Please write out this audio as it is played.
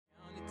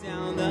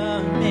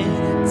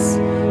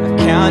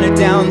counted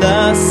down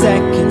the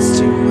seconds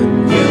to a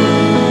new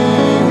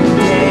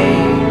day.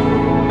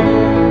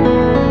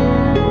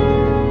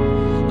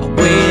 I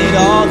waited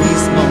all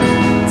these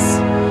moments.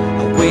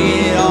 I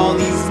waited all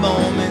these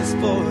moments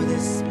for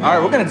this. All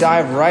right, we're going to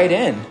dive right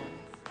in.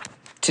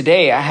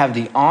 Today, I have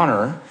the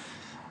honor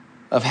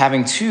of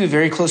having two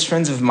very close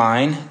friends of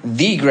mine,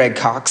 the Greg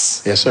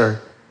Cox. Yes,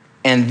 sir.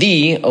 And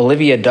the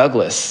Olivia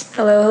Douglas.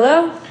 Hello,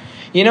 hello.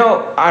 You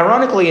know,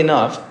 ironically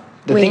enough,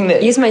 thing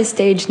that... use my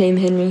stage name,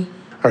 Henry.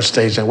 Her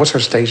stage name. What's her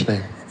stage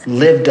name?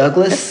 Liv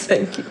Douglas.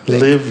 Thank you.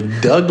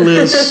 Liv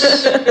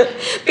Douglas.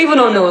 People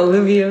don't know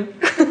Olivia.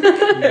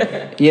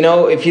 You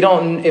know, if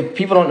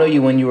people don't know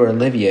you when you were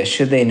Olivia,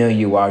 should they know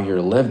you while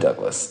you're Liv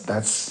Douglas?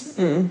 That's...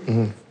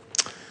 I'm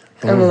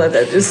gonna let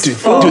that just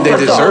fall. Do they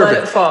deserve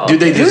it? Do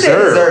they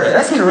deserve it?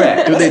 That's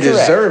correct. Do they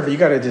deserve it? You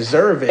gotta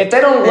deserve it. If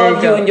they don't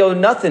love you in your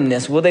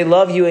nothingness, will they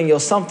love you in your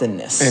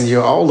somethingness? And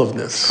your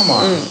oliveness. Come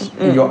on.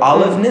 In your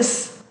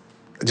oliveness?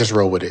 Just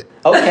roll with it.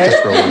 Okay.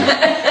 Just roll with it.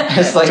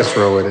 It's like, just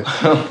roll with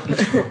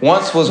it.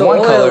 Once was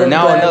one color,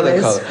 now another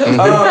color.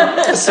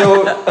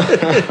 So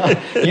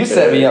you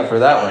set me up for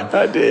that one.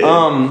 I did.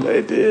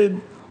 I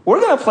did. We're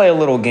going to play a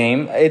little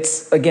game.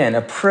 It's, again,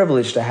 a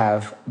privilege to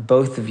have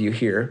both of you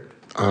here.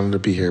 Honored to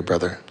be here,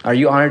 brother. Are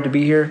you honored to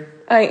be here?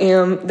 I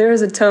am. There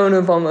is a tone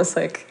of almost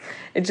like,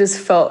 it just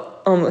felt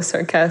almost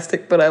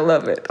sarcastic, but I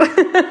love it.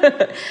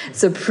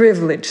 It's a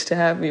privilege to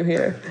have you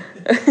here.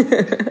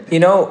 You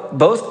know,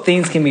 both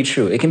things can be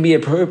true. It can be a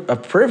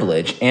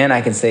privilege, and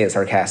I can say it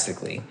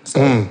sarcastically. So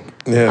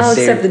yes. I'll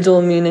accept the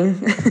dual meaning.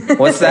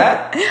 What's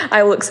that?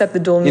 I will accept the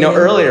dual meaning. You know,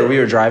 earlier we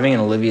were driving,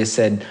 and Olivia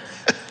said,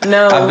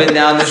 no. I've been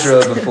down this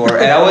road before,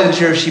 and I wasn't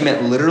sure if she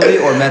meant literally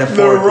or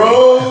metaphorically. The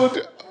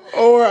road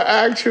or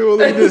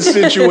actually the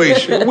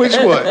situation? Which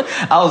one?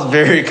 I was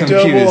very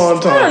confused. Double on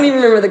time. I don't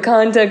even remember the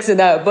context of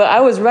that, but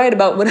I was right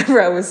about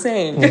whatever I was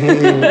saying.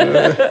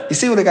 You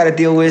see what I got to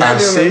deal with? I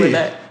do remember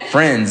that.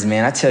 Friends,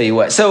 man, I tell you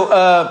what. So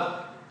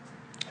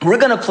we're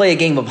going to play a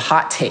game of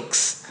hot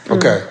takes.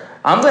 Okay.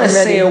 I'm going to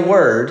say a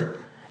word,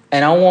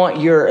 and I want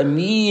your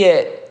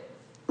immediate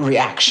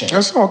reaction.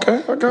 That's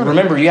okay. I got it.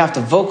 Remember, you have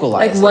to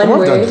vocalize. Like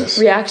one I've done word this.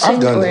 reaction?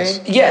 I've done or... this.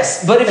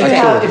 Yes, but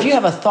if you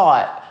have a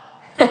thought,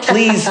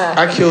 please.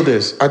 I kill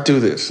this. I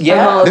do this.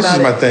 Yeah. This is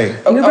my thing.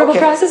 You a verbal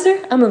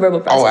processor? I'm a verbal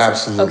processor. Oh,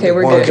 absolutely. Okay,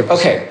 we're 100%. good.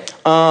 Okay.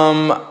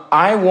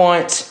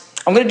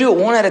 I'm going to do it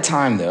one at a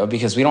time, though,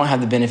 because we don't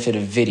have the benefit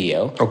of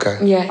video. Okay.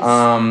 Yes.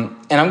 And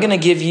I'm not going to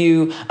give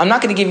you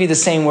the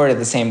same word at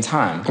the same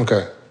time.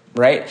 Okay.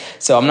 Right?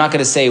 So I'm not going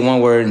to say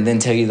one word and then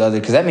tell you the other,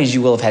 because that means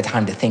you will have had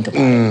time to think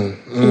about it.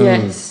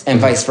 Yes. And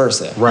vice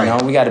versa. Right. You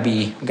know, we got to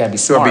be smart.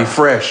 It's gotta be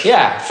fresh.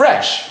 Yeah,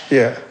 fresh.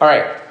 Yeah. All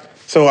right.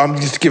 So I'm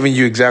just giving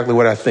you exactly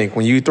what I think.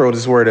 When you throw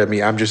this word at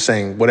me, I'm just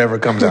saying whatever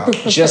comes out.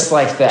 Just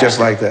like that. Just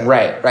like that.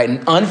 Right.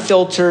 And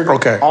unfiltered.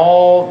 Okay.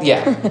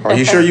 Yeah. Are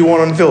you sure you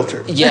want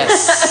unfiltered?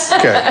 Yes.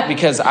 Okay.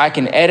 Because I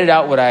can edit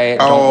out what I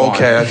don't want.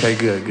 Okay,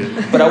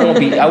 good. But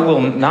I will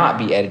not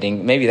be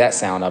editing. Maybe that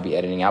sound I'll be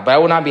editing out, but I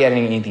will not be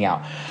editing anything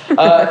out.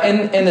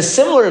 In a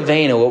similar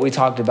vein of what we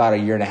talked about a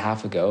year and a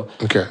half ago.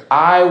 Okay.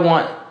 I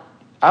want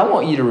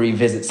you to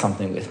revisit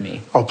something with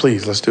me. Oh,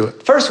 please, let's do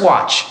it. First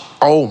watch.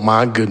 Oh,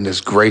 my goodness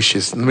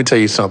gracious. Let me tell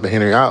you something,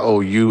 Henry. I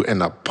owe you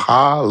an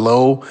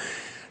apology.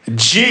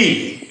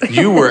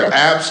 You were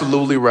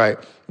absolutely right.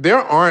 There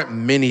aren't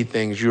many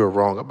things you are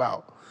wrong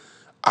about.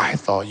 I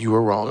thought you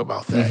were wrong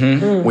about that.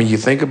 Mm-hmm. When you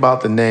think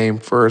about the name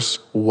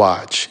First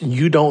Watch,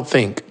 you don't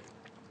think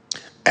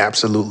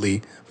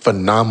absolutely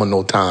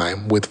phenomenal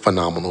time with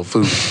phenomenal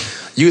food.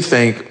 You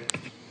think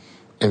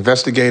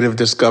investigative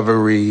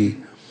discovery,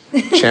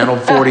 Channel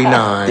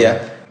 49.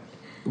 Yeah.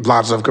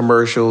 Lots of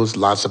commercials,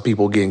 lots of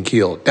people getting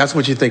killed. That's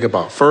what you think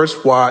about.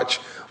 First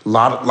Watch,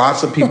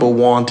 lots of people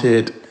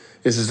wanted.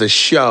 This is a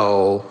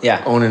show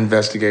on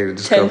investigative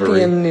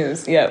discovery. 10 p.m.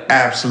 news, yep.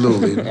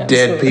 Absolutely.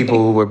 Dead people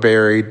who were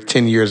buried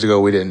 10 years ago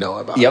we didn't know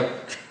about. Yep.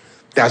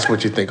 That's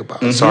what you think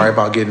about. Mm-hmm. Sorry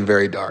about getting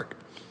very dark.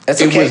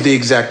 That's It okay. was the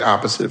exact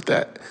opposite of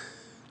that.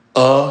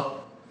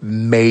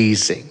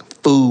 Amazing.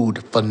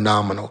 Food,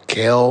 phenomenal.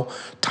 Kale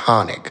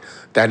tonic.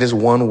 That is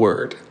one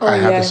word I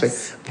have to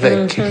say.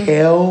 The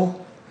kale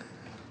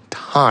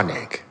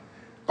tonic,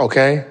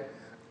 okay?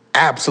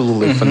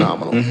 Absolutely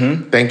phenomenal.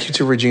 Mm-hmm. Thank you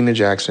to Regina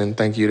Jackson.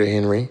 Thank you to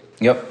Henry.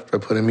 Yep. For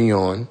putting me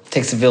on.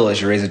 Takes a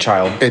village to raise a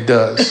child. It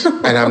does.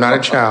 And I'm not a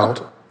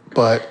child,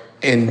 but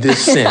in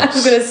this sense, I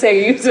was going to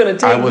say, you was going to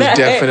take that. I was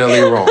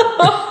definitely wrong.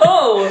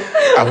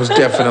 Oh. I was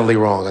definitely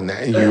wrong on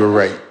that. And you were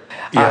right.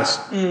 Yes.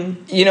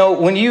 You know,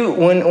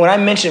 when I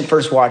mentioned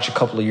First Watch a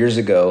couple of years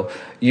ago,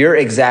 your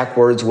exact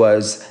words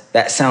was,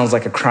 that sounds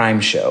like a crime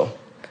show.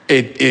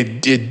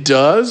 It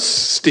does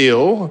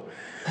still.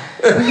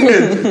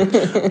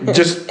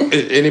 Just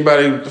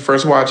anybody,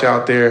 First Watch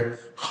out there,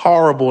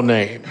 horrible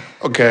name,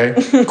 okay?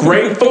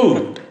 Great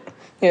food,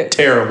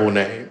 terrible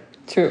name.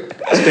 True.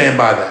 I stand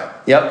by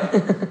that.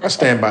 Yep. I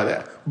stand by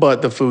that.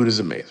 But the food is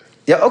amazing.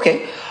 Yeah,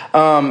 okay.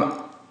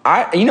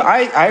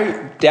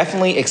 I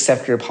definitely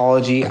accept your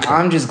apology. Okay.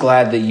 I'm just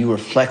glad that you were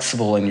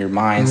flexible in your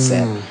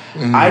mindset.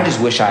 I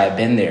just wish I had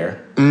been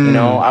there. You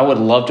know, I would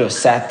love to have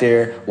sat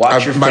there,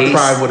 watched your face. My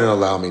pride wouldn't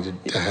allow me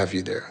to have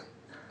you there.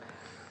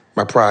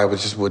 My pride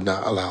would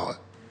not allow it.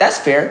 That's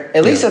fair.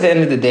 At least at the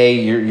end of the day,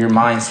 your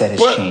mindset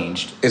has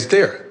changed. It's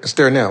there. It's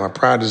there now. My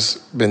pride has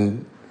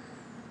been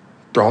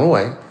thrown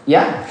away.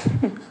 Yeah.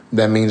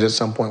 That means at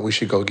some point we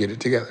should go get it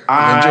together.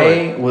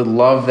 I would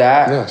love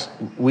that. Yes.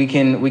 We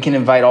can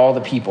invite all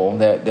the people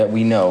that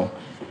we know,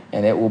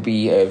 and it will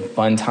be a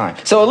fun time.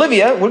 So,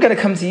 Olivia, we're going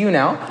to come to you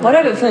now. What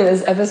I have a feeling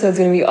this episode's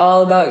going to be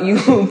all about you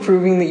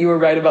proving that you were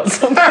right about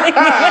something.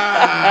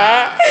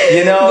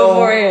 You know,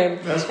 beforehand.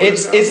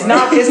 It's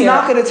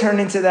not going to turn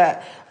into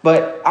that.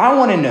 But I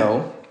want to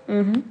know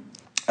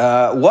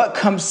what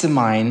comes to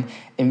mind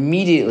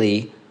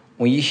immediately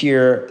when you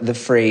hear the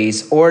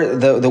phrase or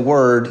the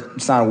word.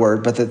 It's not a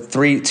word, but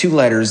the two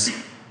letters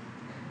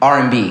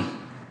R&B.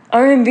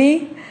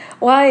 R&B?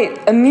 Well, I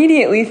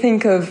immediately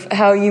think of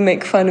how you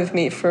make fun of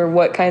me for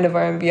what kind of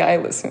R&B I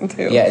listen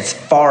to. Yeah, it's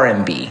far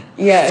R&B.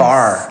 Yes.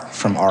 Far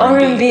from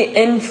R&B. R&B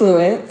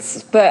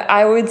influence, but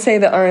I would say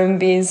that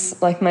R&B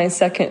is like my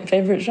second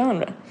favorite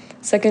genre.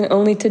 Second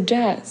only to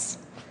jazz.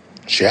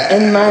 Jazz.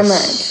 In my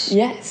mind,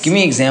 yes. Give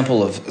me an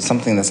example of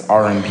something that's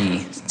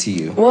R&B to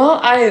you. Well,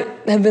 I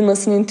have been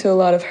listening to a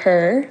lot of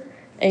her.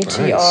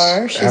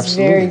 H.E.R. Nice. She's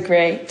Absolutely. very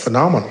great.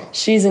 Phenomenal.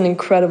 She's an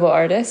incredible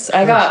artist.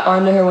 I got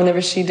onto her whenever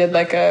she did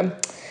maybe a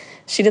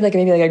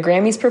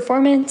Grammys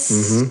performance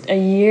a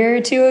year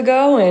or two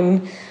ago,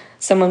 and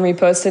someone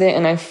reposted it,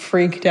 and I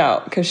freaked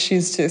out because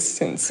she's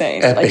just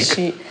insane. Epic. Like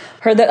she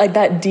heard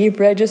that deep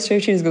register,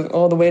 she just goes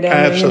all the way down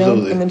there, you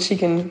know, and then she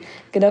can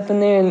get up in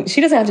there, and she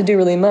doesn't have to do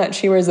really much.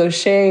 She wears those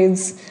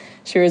shades,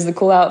 she wears the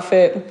cool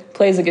outfit,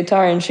 plays the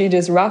guitar, and she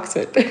just rocks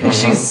it.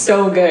 She's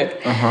so good.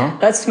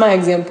 That's my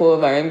example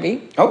of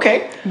R&B.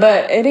 Okay.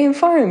 But it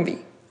ain't R&B.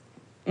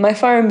 My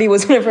R&B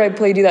was whenever I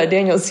played you that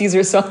Daniel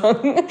Caesar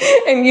song,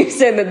 and you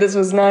said that this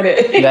was not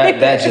it.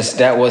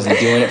 that wasn't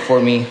doing it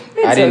for me.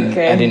 I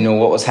didn't know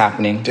what was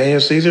happening. Daniel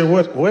Caesar,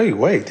 what?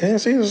 Wait. Daniel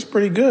Caesar's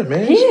pretty good,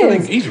 man.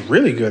 He's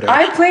really good at it.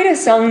 I played a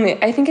song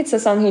I think it's a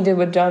song he did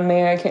with John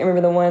Mayer. I can't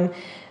remember the one.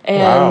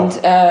 And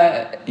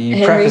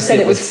Henry said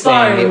it was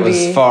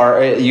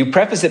R&B. You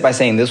prefaced it by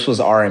saying this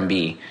was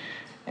R&B.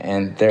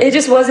 And it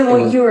just wasn't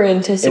what you were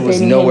anticipating. It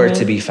was nowhere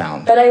to be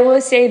found. But I will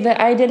say that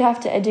I did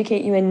have to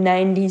educate you in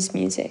 90s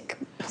music.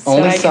 So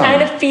only I some.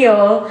 kind of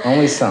feel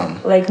only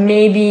some. Like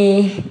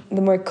maybe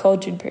the more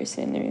cultured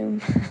person in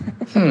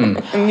the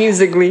room.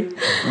 Musically.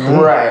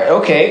 Right.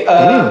 Okay.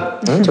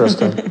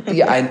 Interesting.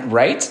 Yeah.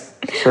 Right.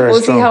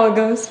 We'll see how it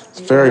goes.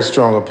 It's a very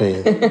strong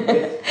opinion.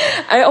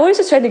 I always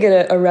just tried to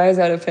get a rise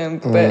out of him,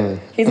 but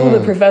he's a little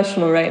bit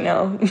professional right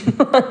now on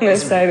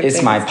this side of things.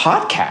 It's my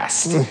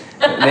podcast.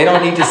 They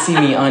don't need to see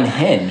me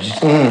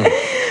unhinged.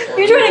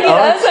 You're trying to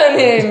get us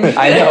unhinged.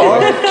 I know.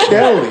 R.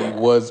 Kelly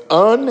was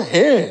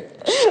unhinged.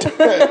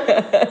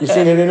 You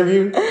seen that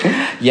interview?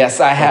 Yes,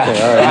 I have.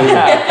 Okay, all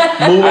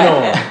right, moving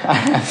on. I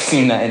have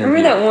seen that interview.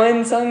 Remember that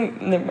one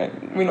song? Never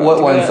mind. We don't What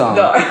have to one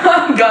go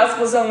song? The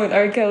gospel song with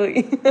R.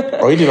 Kelly.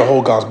 Oh, he did a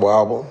whole gospel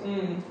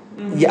album.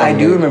 Yeah, I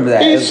do remember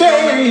that. He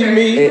saved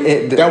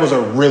me. That was a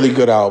really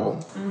good album.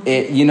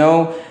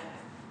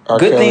 R.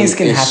 Good Kelly things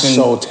can is happen.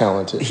 So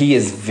talented. He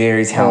is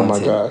very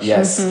talented. Oh my gosh.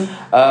 Yes.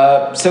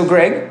 So,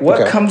 Greg,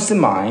 what comes to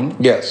mind?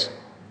 Yes.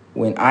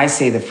 When I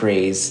say the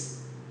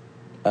phrase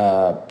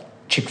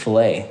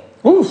Chick-fil-A?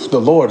 Oof, the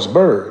Lord's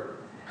bird.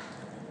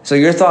 So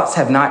your thoughts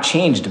have not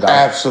changed about it?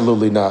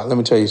 Absolutely not. Let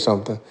me tell you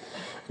something.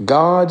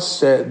 God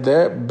set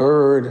that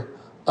bird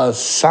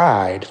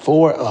aside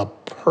for a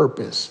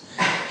purpose.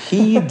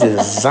 He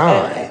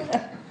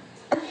designed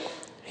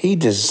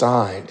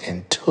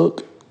and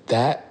took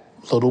that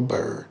little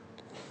bird,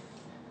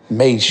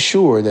 made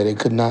sure that it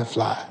could not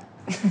fly.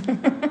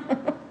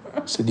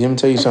 So let me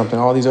tell you something.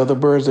 All these other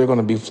birds, they're going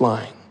to be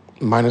flying,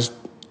 minus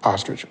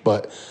ostrich.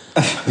 But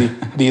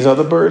these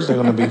other birds, they're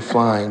going to be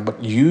flying.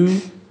 But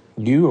you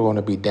are going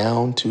to be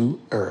down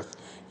to earth.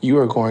 You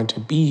are going to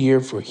be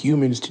here for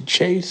humans to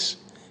chase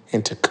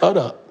and to cut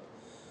up,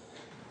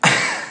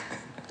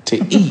 to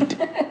eat,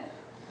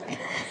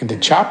 and to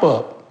chop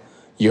up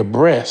your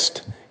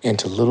breast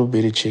into little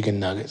bitty chicken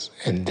nuggets.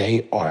 And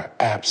they are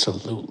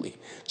absolutely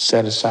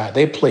set aside.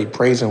 They play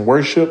praise and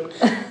worship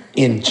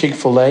in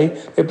Chick-fil-A.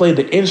 They played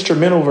the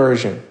instrumental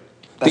version.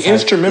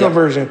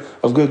 Version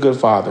of Good Good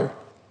Father.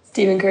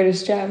 Stephen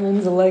Curtis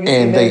Chapman's a legacy.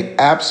 And they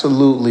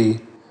absolutely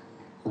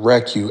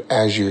wreck you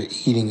as you're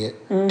eating it,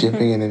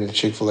 dipping it into the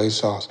Chick-fil-A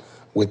sauce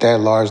with that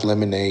large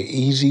lemonade,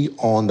 easy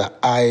on the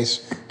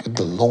ice, with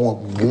the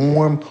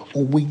warm,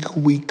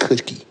 ooey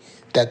cookie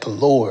that the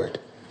Lord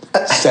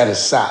set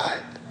aside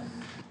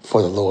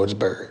for the Lord's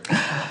bird.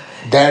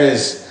 That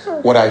is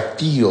what I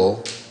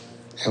feel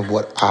and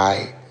what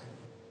I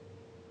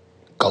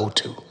go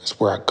to. It's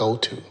where I go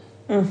to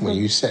when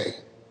you say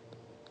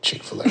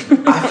Chick-fil-A.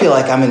 I feel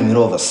like I'm in the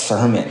middle of a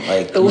sermon.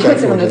 Like the Lord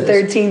said on the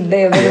 13th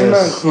day of every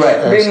month,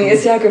 right, bring me a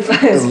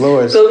sacrifice,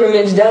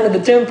 pilgrimage down to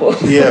the temple.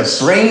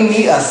 Yes. Bring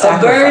me a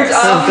sacrifice. A burnt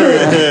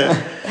offering.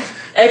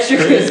 Extra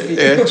crispy.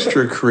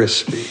 Extra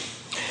crispy.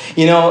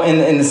 You know,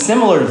 in a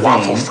similar vein,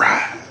 waffle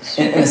fries.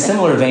 In a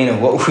similar vein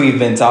of what we've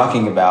been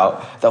talking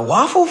about, the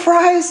waffle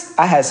fries.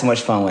 I had so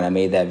much fun when I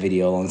made that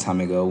video a long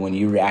time ago when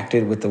you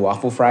reacted with the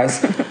waffle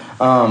fries.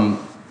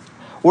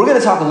 We're going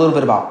to talk a little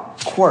bit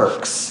about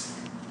quirks.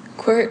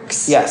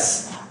 Quirks.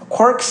 Yes,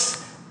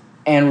 quirks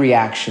and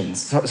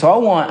reactions. So I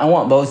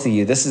want both of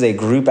you. This is a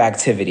group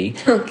activity.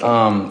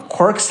 Okay.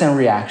 Quirks and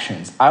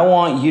reactions. I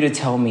want you to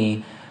tell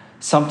me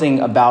something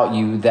about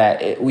you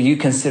that you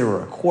consider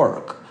a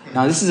quirk.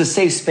 Now, this is a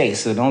safe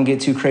space, so don't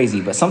get too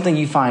crazy, but something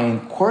you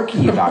find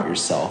quirky about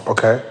yourself.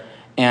 Okay.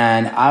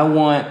 And I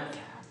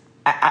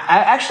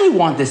actually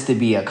want this to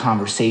be a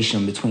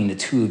conversation between the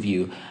two of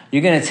you.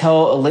 You're going to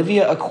tell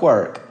Olivia a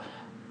quirk.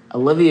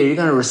 Olivia, you're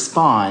going to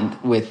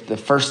respond with the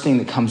first thing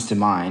that comes to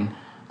mind.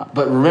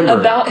 But remember...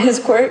 About his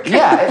quirk?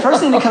 Yeah, first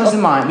thing that comes to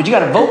mind. But you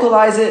got to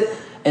vocalize it,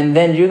 and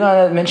then you're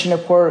going to mention a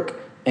quirk,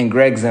 and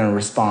Greg's going to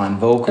respond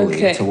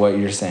vocally to what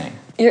you're saying.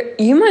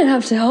 You might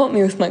have to help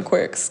me with my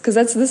quirks, because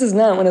this is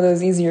not one of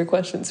those easier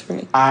questions for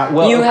me.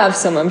 Well, you have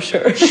some, I'm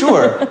sure.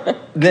 Sure.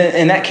 Then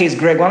in that case,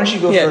 Greg, why don't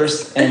you go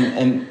first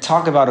and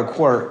talk about a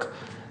quirk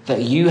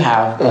that you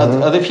have.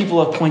 Other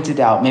people have pointed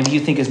out. Maybe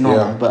you think it's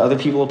normal, but other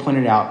people have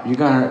pointed out. You're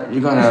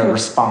gonna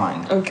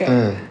respond.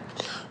 Okay.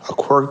 A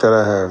quirk that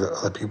I have that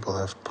other people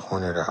have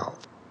pointed out.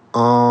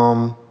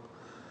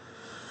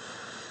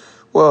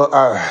 Well,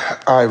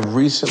 I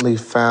recently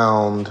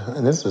found,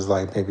 and this was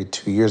like maybe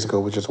 2 years ago,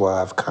 which is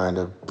why I've kind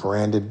of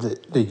branded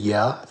the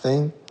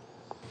thing.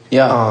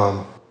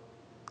 Yeah.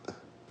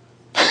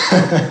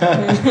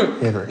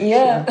 Henry.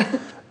 Yeah.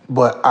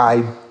 But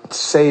I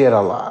say it a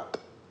lot.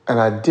 And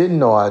I didn't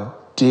know I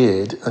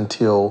did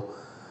until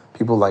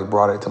people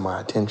brought it to my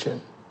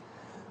attention.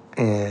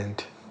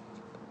 And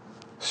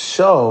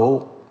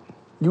so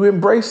you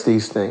embrace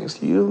these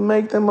things. You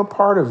make them a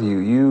part of you.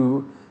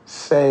 You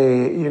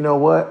say, you know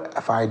what?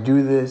 If I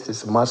do this,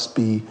 this must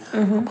be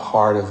a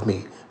part of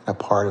me, a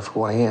part of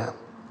who I am.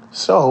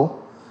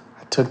 So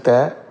I took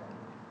that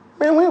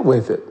and went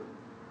with it.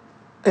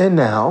 And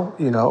now,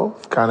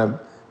 I've kind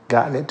of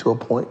gotten it to a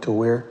point to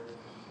where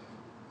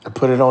I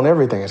put it on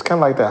everything. It's kind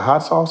of like that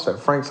hot sauce, that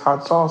Frank's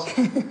hot sauce.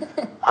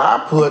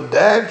 I put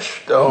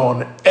that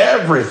on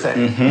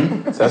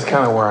everything. So that's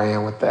kind of where I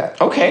am with that.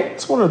 Okay.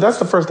 That's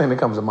the first thing that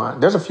comes to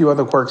mind. There's a few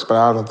other quirks, but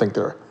I don't think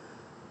they're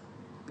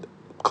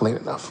clean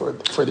enough for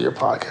your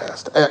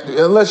podcast.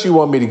 Unless you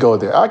want me to go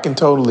there. I can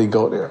totally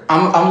go there.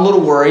 I'm a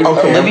little worried.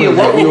 Okay,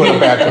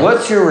 Olivia,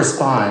 what's your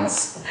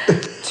response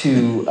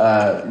to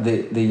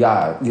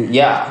the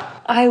yeah?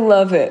 I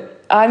love it.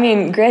 I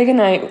mean, Greg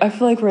and I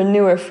feel like we're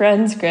newer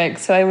friends, Greg,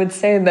 so I would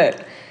say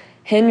that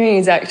Henry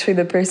is actually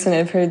the person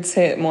I've heard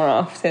say it more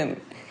often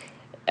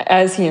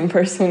as he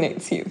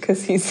impersonates you,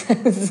 because he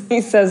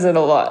says it a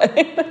lot.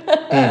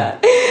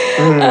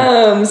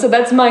 So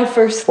that's my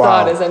first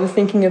thought as I'm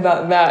thinking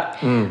about that.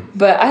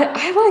 But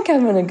I like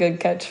having a good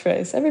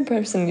catchphrase. Every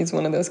person needs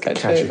one of those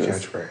catchphrases.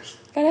 Catchphrase.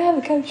 Gotta have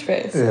a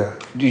catchphrase. Yeah.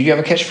 Do you have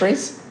a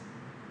catchphrage?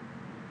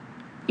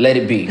 Let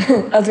it be.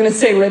 I was gonna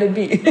say let it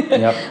be.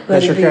 Yep.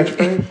 That's your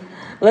catchphrase?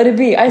 Let it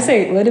be. I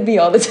say let it be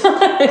all the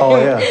time. Oh,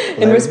 yeah.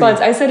 In response,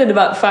 I said it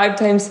about 5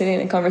 times today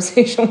in a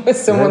conversation with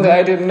someone that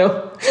I didn't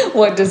know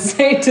what to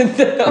say to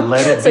them.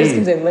 Let it be. So I just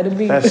keep saying, let it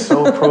be. That's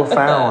so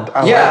profound.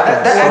 I Yeah, like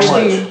that that so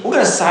actually, much. we're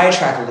going to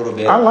sidetrack a little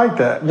bit. I like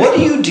that. What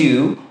do you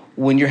do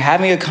when you're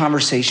having a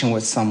conversation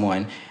with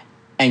someone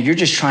and you're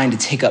just trying to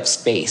take up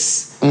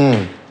space?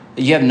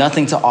 You have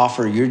nothing to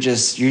offer. You're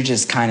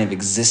just kind of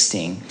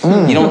existing.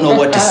 You don't know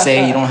what to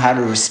say. You don't know how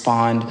to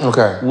respond.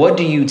 Okay. What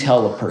do you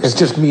tell a person? It's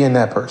just me and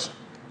that person.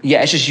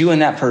 Yeah, it's just you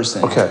and that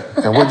person. Okay.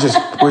 And we're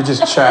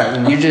just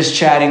chatting. You're just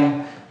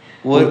chatting.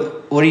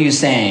 What are you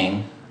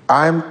saying?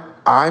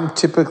 I'm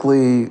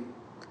typically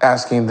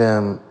asking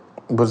them,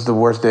 what's the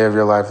worst day of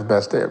your life, the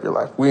best day of your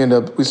life?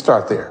 We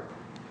start there.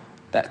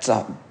 That's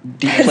a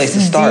deep place to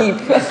start.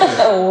 Deep.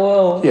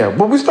 Whoa. Yeah,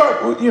 but we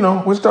start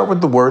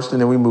with the worst and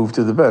then we move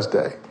to the best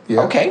day.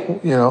 Yeah. Okay.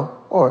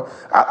 Or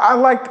I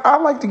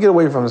like to get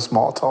away from the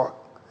small talk.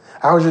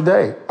 How was your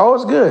day? Oh,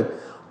 it's good.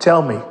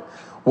 Tell me,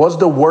 what's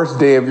the worst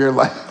day of your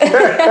life?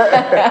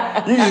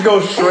 You just go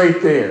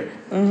straight there.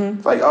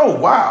 It's like, oh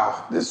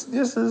wow, this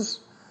is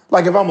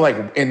like if I'm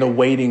in the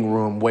waiting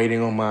room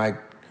waiting on my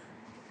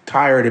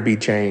tire to be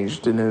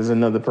changed and there's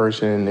another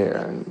person in there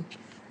and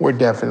we're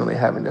definitely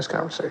having this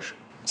conversation.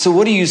 So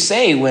what do you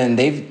say when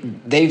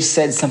they've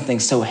said something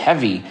so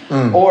heavy,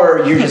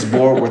 or you're just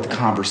bored with the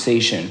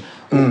conversation?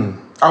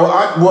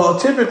 Well,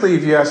 typically,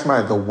 if you ask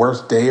somebody the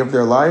worst day of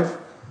their life,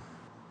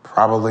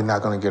 probably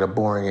not going to get a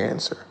boring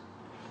answer.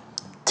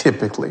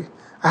 Typically,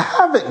 I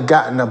haven't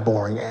gotten a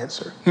boring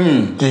answer.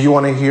 Do you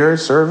want to hear a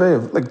survey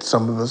of like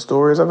some of the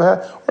stories I've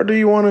had? Or do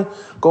you want to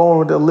go on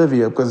with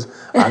Olivia? Because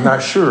I'm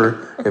not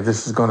sure if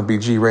this is going to be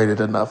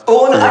G-rated enough.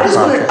 Oh, no,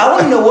 I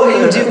want to know what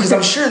you do, because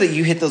I'm sure that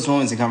you hit those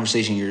moments in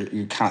conversation,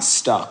 you're kind of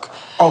stuck.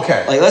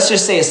 Okay. Like, let's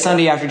just say a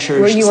Sunday after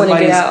church. Where you want to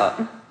get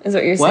out. Is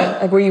what you're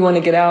saying? Like, where you want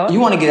to get out? You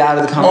want to get out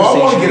of the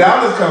conversation. Oh, I want to get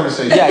out of this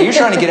conversation. Yeah, you're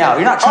trying to get out.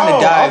 You're not trying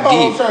to dive deep.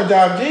 I was trying to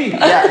dive deep.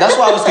 Yeah, that's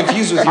why I was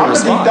confused with your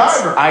response. I'm a deep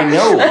diver. I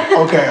know.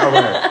 Okay, all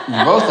right.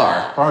 You both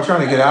are. I'm trying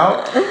to get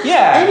out?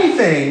 Yeah.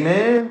 Anything,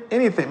 man.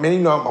 Anything. Man, you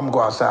know, I'm going to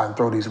go outside and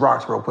throw these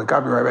rocks real quick.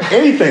 I'll be right back.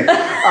 Anything.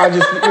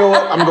 You know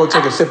what? I'm going to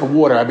go take a sip of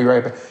water. I'll be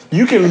right back.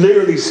 You can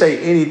literally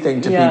say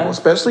anything to people,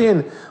 especially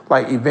in,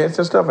 like, events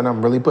and stuff, and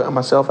I'm really putting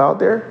myself out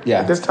there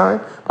at this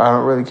time. I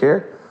don't really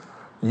care.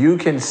 You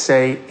can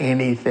say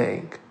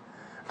anything.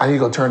 I need to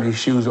go turn these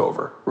shoes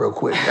over real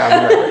quick.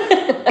 I'll be right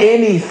back.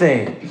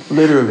 Anything,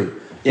 literally.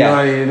 You know what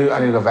I need to do? I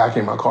need to go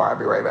vacuum my car. I'll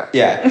be right back.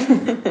 Yeah.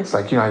 It's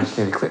like, I just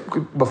need to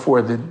clean.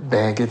 Before the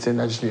band gets in,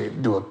 I just need to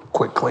do a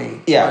quick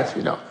clean. Yeah. Right,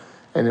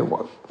 and then,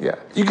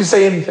 you can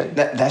say anything.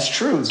 That's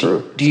true. It's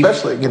true.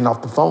 Especially getting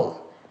off the phone.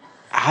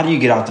 How do you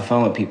get off the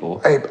phone with people?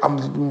 Hey,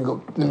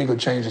 let me go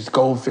change this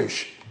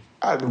goldfish.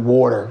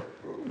 Water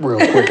real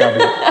quick. I'll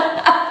be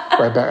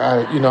right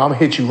back. I'm going to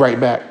hit you right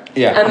back.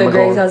 Yeah. And at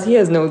Greg's house, he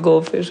has no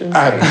goldfish.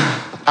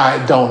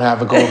 I don't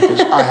have a goldfish.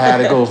 I had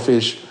a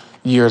goldfish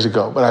years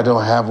ago, but I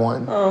don't have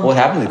one. Oh. What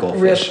happened to the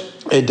goldfish?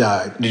 Rip. It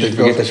died. Did you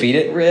forget to feed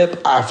it? Rip.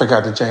 I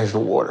forgot to change the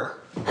water.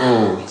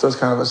 Ooh. So it's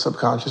kind of a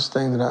subconscious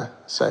thing that I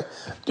say.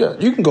 Yeah,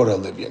 you can go to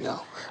Olivia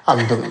now.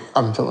 I'm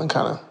feeling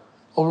kind of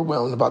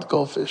overwhelmed about the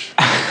goldfish.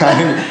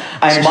 I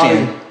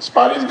understand.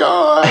 Spotty's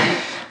gone.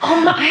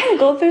 Oh, no, I had a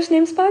goldfish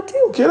named Spot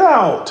too. Get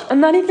out. I'm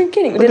not even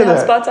kidding. Did it have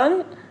spots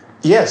on it?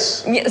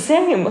 Yes. Yeah,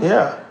 same.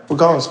 Yeah. We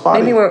call him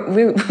Spotty.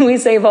 Maybe we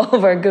save all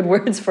of our good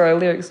words for our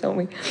lyrics, don't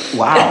we?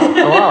 Wow.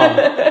 Wow.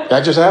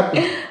 That just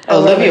happened.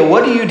 Olivia,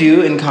 what do you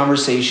do in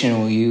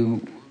conversation when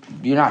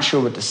you're not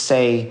sure what to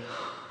say?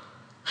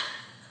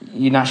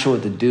 You're not sure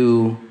what to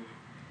do?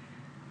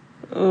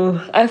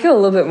 I feel a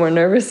little bit more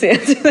nervous to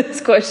answer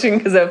this question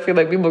because I feel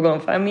like people are going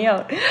to find me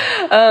out.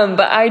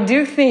 But I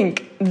do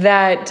think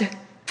that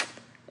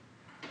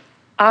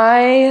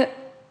I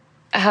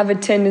have a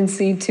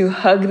tendency to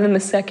hug them a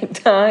second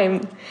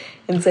time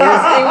and say,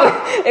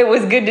 it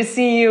was good to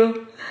see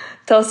you.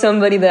 Tell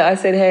somebody that I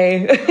said,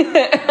 hey,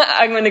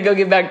 I'm going to go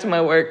get back to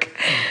my work.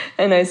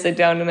 And I sit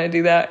down and I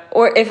do that.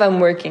 Or if I'm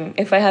working,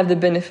 if I have the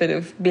benefit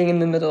of being in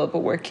the middle of a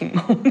working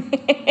moment.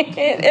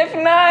 If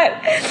not,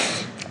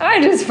 I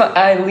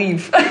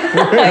leave.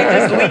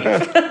 I just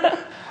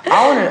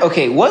leave.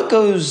 Okay, what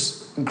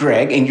goes,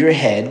 Greg, in your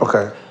head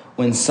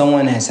when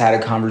someone has had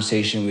a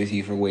conversation with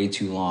you for way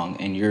too long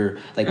and you're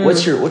like,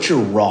 what's your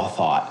raw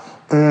thought?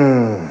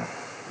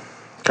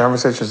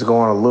 Conversations are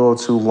going a little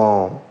too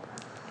long.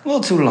 A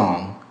little too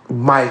long.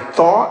 My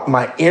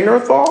inner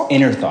thought?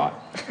 Inner thought.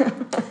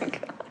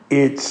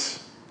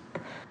 It's,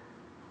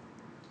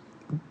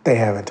 they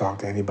haven't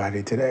talked to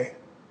anybody today.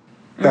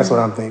 That's what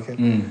I'm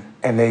thinking.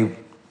 And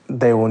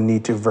they will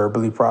need to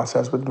verbally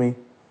process with me,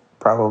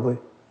 probably.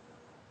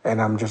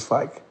 And I'm just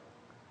like,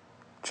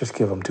 just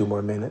give them 2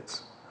 more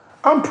minutes.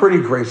 I'm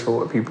pretty graceful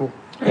with people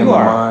in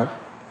my mind.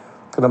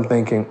 Because I'm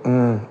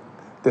thinking,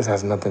 this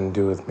has nothing to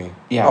do with me.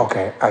 Yeah.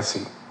 Okay, I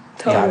see.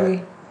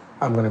 Totally.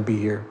 I'm going to be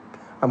here.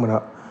 I'm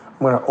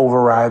gonna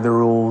override the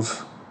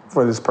rules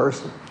for this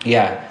person.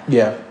 Yeah.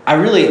 Yeah. I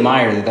really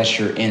admire that that's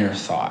your inner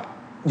thought.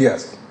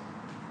 Yes.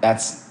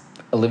 That's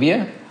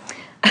Olivia?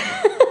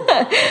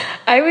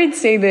 I would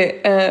say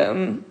that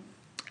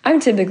I'm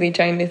typically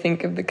trying to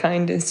think of the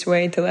kindest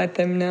way to let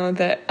them know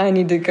that I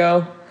need to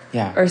go.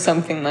 Yeah. Or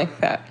something like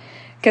that.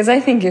 Because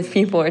I think if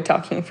people are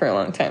talking for a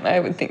long time,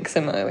 I would think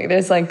similarly.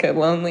 There's like a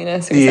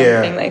loneliness or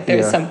something. Like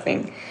there's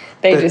something.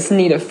 They just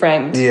need a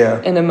friend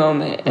in a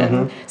moment.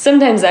 And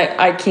sometimes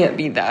I can't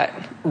be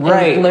that.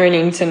 Right. And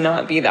learning to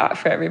not be that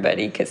for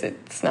everybody because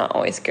it's not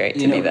always great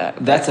to be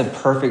that. That's a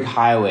perfect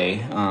highway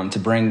to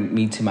bring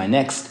me to my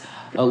next.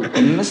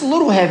 It's a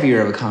little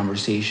heavier of a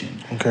conversation.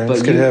 Okay,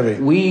 let's get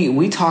heavy.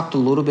 We talked a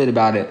little bit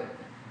about it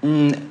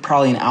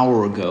probably an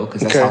hour ago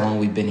because that's how long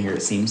we've been here,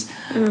 it seems.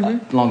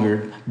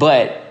 Longer.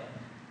 But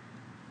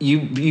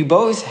you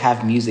both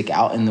have music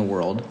out in the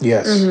world.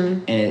 Yes.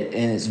 And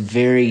it's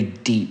very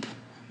deep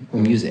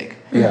music.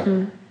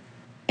 Yeah.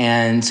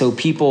 And so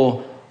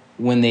people,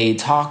 when they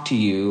talk to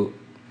you,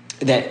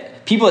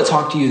 people that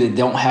talk to you that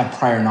don't have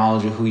prior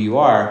knowledge of who you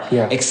are,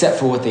 except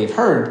for what they've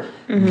heard,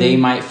 they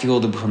might feel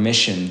the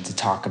permission to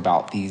talk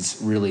about these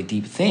really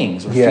deep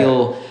things or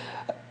feel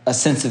a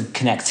sense of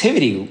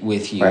connectivity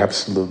with you.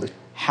 Absolutely.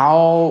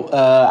 How,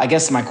 I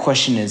guess my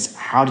question is,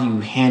 how do you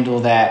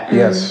handle that?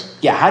 Yes.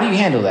 Yeah, how do you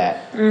handle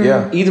that?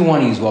 Yeah. Either one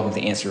of you is welcome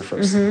to answer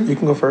first. You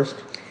can go first.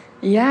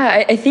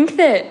 Yeah, I think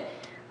that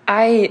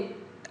I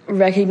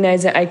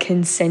recognize that I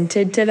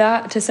consented to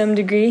that to some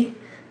degree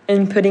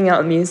in putting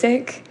out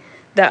music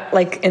that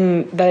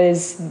that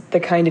is the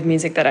kind of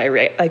music that I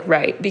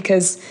write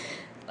because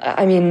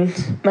I mean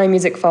my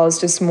music follows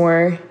just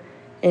more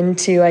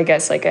into, I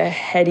guess, like a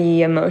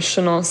heady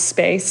emotional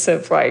space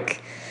of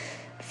like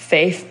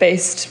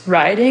faith-based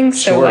writing.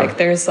 So like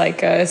there's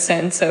like a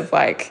sense of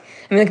like,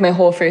 I mean, like my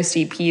whole first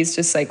EP is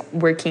just like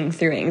working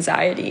through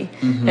anxiety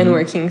and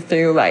working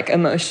through like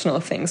emotional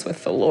things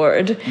with the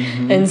Lord.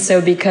 And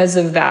so because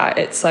of that,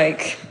 it's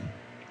like,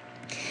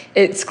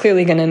 it's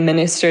clearly going to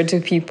minister to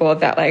people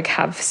that like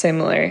have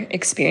similar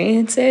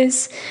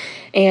experiences.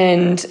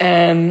 And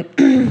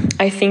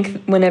I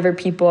think whenever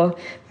people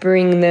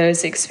bring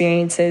those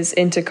experiences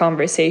into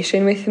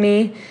conversation with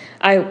me,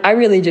 I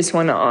really just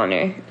want to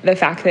honor the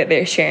fact that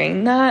they're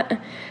sharing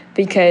that,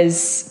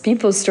 because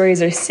people's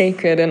stories are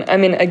sacred. And I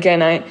mean,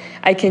 again,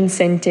 I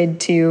consented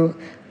to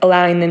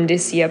allowing them to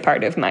see a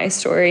part of my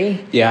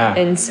story. Yeah.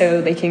 And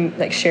so they can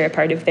like share a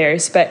part of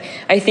theirs. But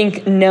I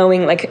think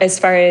knowing, like, as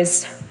far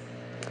as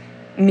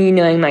me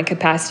knowing my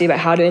capacity about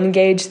how to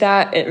engage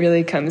that, it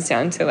really comes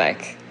down to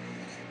like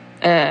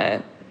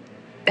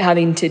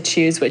having to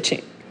choose which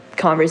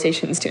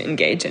conversations to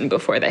engage in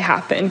before they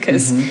happen.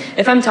 Because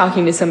if I'm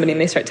talking to somebody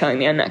and they start telling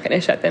me, I'm not going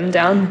to shut them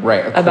down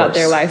about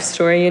their life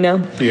story, you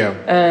know?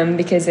 Yeah.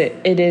 Because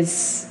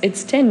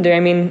it's tender. I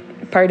mean,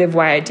 part of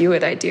why I do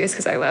what I do is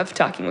because I love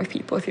talking with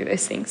people through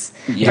those things.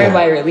 Part of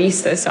why I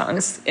released those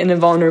songs in a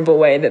vulnerable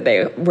way that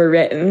they were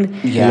written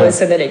was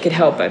so that it could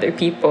help other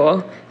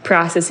people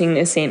processing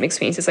the same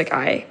experiences like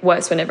I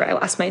was whenever I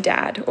lost my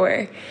dad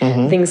or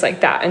things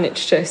like that. And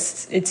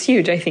it's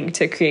huge, I think,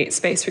 to create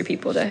space for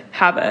people to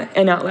have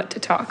an outlet to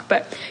talk.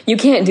 But you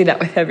can't do that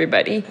with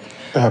everybody.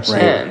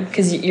 Absolutely.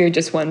 Because you're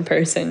just one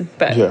person.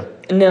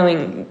 But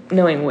knowing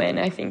when,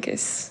 I think,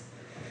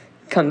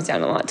 comes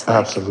down a lot to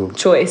like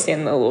choice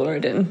and the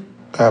Lord and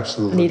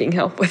needing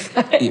help with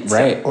that.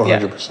 Right. 100%.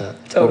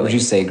 Totally. What would you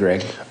say,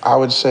 Greg? I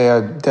would say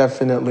I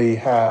definitely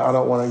have, I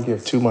don't want to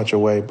give too much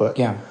away, but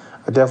I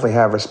definitely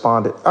have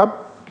responded.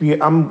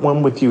 I'm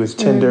one with you. It's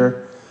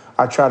tender.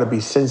 I try to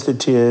be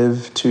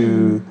sensitive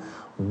to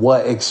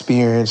what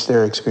experience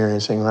they're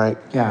experiencing, right?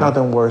 Yeah.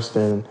 Nothing worse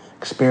than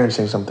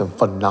experiencing something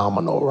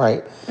phenomenal,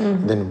 right?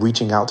 Then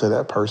reaching out to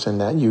that person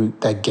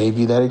that gave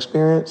you that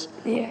experience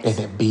and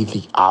it be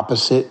the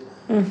opposite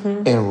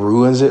and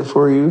ruins it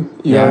for you.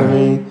 You know what I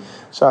mean?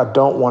 So I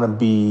don't want to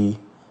be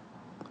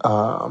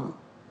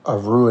a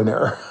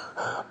ruiner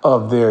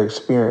of their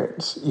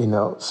experience, you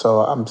know? So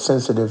I'm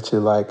sensitive to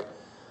like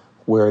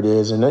where it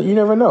is. And you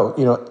never know.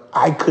 You know,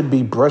 I could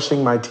be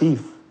brushing my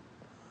teeth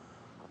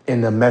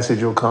and the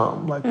message will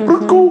come like,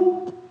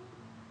 oh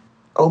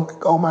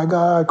my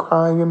God,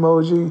 crying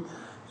emoji,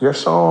 your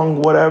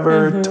song,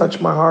 whatever,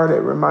 touched my heart. It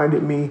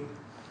reminded me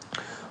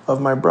of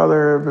my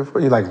brother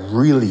before. Like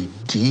really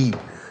deep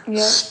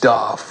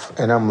stuff.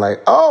 And I'm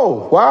like,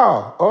 oh,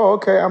 wow. Oh,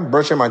 okay. I'm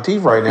brushing my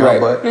teeth right now,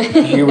 but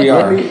here we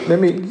are. Let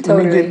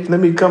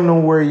me come to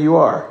where you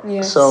are.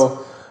 Yes.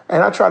 So,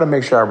 and I try to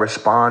make sure I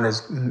respond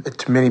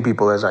to many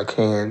people as I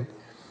can.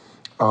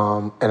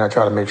 And I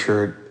try to make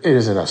sure it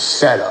isn't a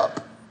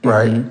setup,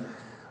 right?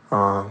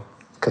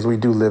 Because we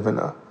do live in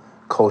a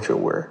culture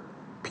where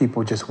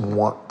people just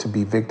want to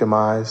be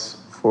victimized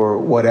for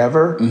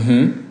whatever.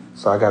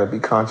 So I got to be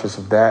conscious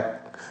of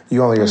that.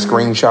 You only a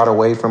screenshot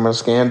away from a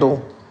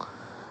scandal.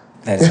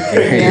 That's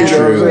very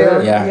true.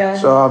 Yeah.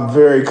 So I'm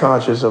very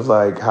conscious of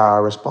like how I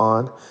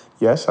respond.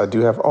 Yes, I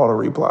do have auto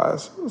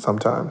replies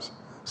sometimes.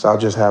 So I'll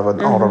just have an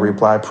auto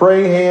reply.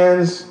 Pray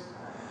hands.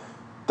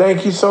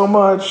 Thank you so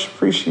much.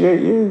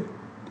 Appreciate you.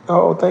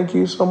 Oh, thank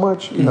you so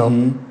much. You know,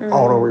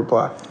 auto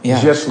reply. Yeah.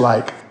 Just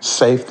like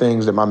safe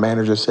things that my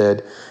manager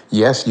said.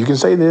 Yes, you can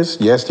say this.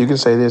 Yes, you can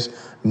say this.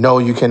 No,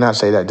 you cannot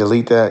say that.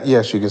 Delete that.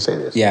 Yes, you can say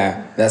this.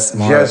 Yeah, that's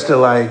smart. Just to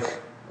like,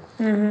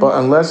 but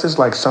unless it's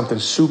like something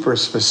super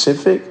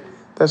specific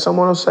that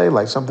someone will say,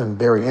 like something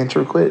very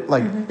intricate,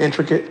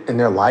 intricate in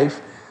their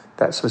life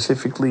that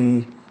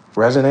specifically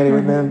resonated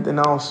with them, then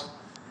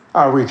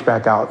I'll reach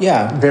back out.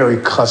 Yeah. Very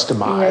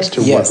customized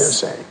to what they're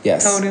saying.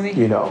 Yes. Totally.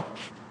 You know,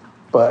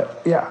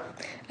 but yeah.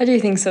 I do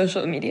think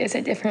social media is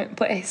a different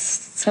place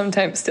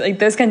sometimes. Like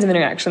those kinds of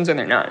interactions when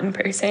they're not in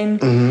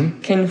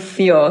person can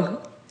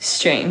feel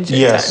strange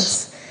at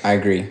times. I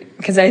agree.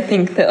 Because I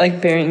think that like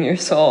bearing your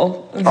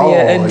soul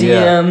via a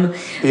DM,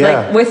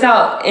 like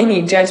without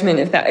any judgment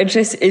of that, it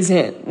just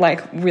isn't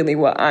like really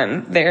what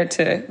I'm there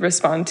to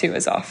respond to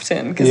as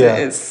often. Because it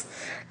is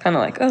kind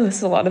of like, oh, this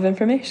is a lot of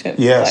information.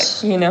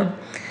 Yes. Like, you know,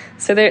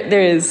 so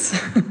there is,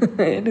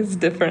 it is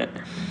different.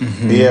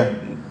 Yeah.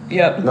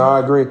 Yep. No, I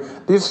agree.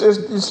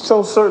 There's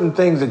still certain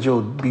things that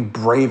you'll be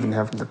brave and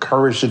have the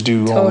courage to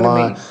do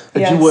online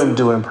that you wouldn't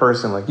do in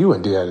person. Like you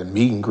wouldn't do that at a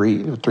meet and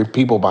greet with 3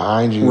 people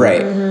behind you. Right.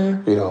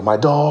 You know, my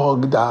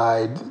dog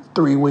died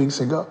 3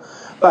 weeks ago.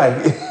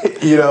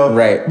 Like, you know.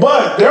 Right.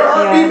 But there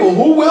are people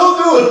who will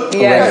do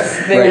it.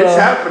 Yes, they will. It's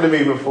happened to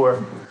me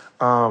before.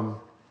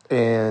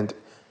 And,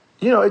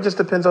 you know, it just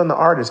depends on the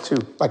artist too.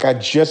 Like I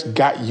just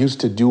got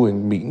used to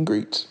doing meet and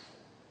greets.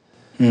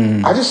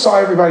 I just saw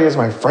everybody as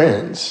my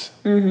friends.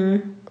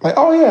 Like,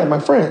 oh yeah, my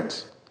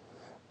friends.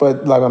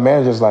 But like my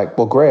manager's like,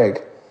 well,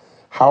 Greg,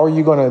 how are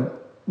you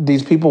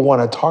these people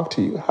want to talk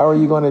to you. How are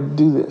you going to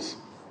do this?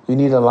 You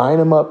need to line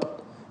them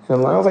up in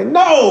a line. I was like,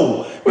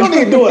 no, we don't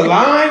need to do a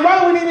line.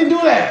 Why do we need to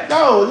do that?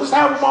 No, just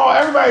have them all.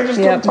 Everybody just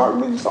come talk.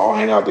 We just all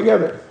hang out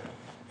together.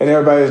 And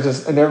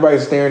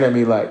everybody's staring at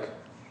me like,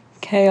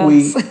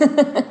 chaos.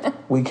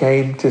 We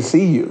came to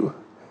see you.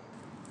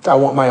 I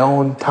want my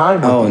own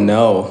time with you. Oh,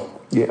 no.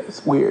 Yeah,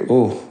 it's weird.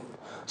 Ooh.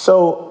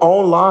 So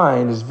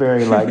online is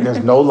very like,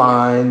 there's no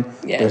line.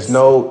 Yes. There's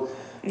no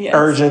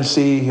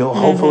urgency.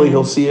 Hopefully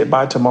he'll see it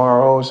by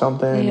tomorrow or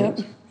something. Yep.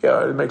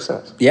 Yeah, it makes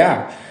sense.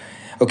 Yeah.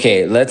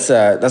 Okay, let's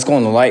go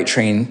on the light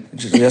train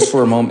just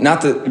for a moment.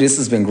 Not that this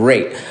has been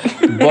great,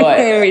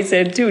 but we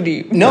said too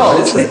deep. No,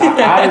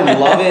 I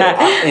love it.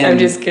 And I'm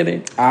just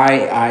kidding.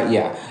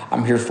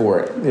 I'm here for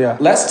it. Yeah.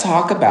 Let's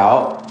talk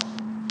about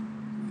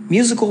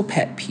musical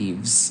pet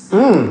peeves.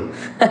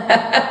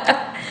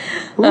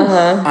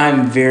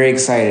 I'm very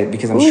excited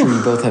because I'm sure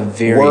you both have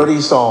very wordy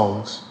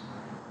songs.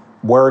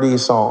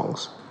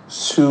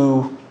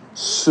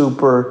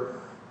 Super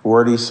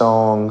wordy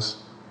songs,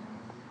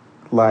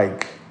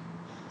 like,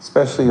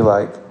 especially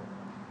like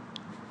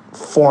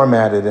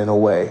formatted in a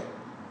way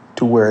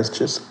to where it's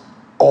just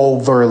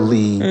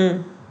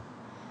overly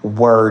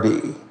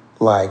wordy,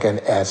 like an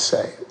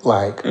essay,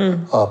 like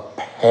a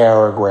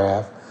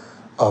paragraph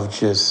of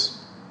just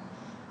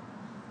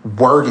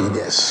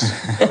wordiness.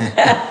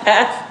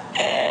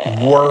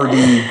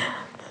 Wordy,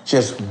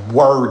 just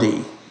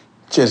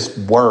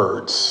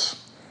words.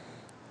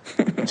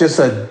 Just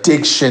a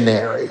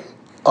dictionary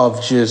of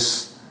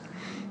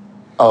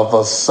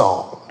a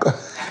song.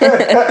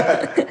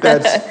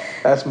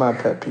 That's my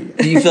pet peeve.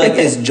 Do you feel like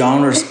it's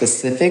genre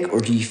specific, or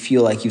do you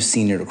feel like you've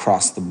seen it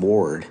across the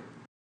board?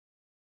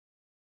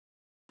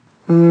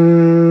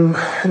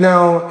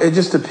 No, it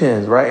just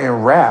depends, right?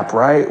 In rap,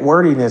 right?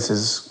 Wordiness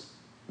is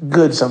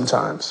good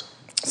sometimes.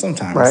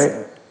 Sometimes.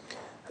 Right?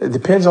 It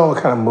depends on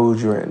what kind of mood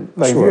you're in.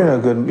 Like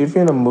Sure. if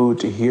you're in a mood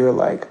to hear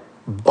like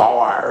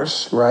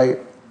bars, right?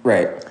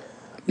 Right.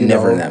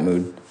 Never in that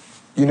mood.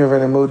 You never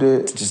in the mood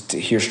to Just to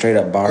hear straight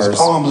up bars. his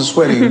palms are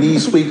sweaty,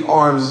 knees weak,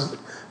 arms,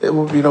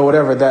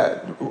 whatever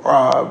that.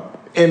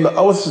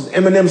 What's his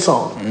Eminem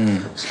song?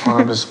 His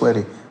arms are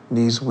sweaty,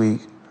 knees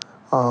weak,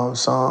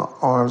 arms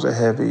are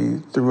heavy,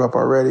 threw up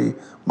already,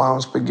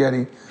 mom's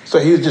spaghetti. So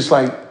he was just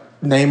like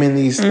naming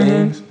these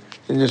things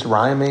and just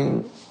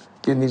rhyming,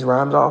 getting these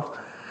rhymes off.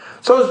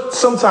 So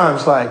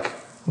sometimes like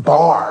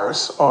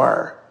bars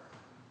are,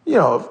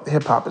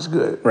 hip hop is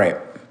good, Right.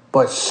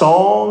 but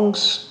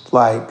songs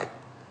like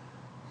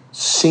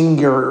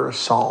singular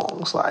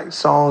songs, like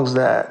songs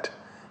that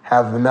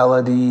have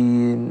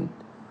melody and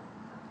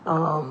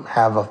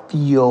have a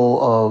feel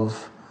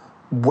of,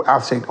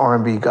 I'd say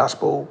R&B,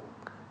 gospel,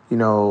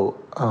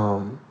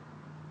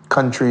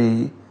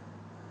 country,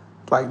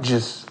 like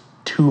just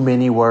too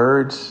many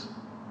words,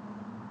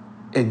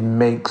 it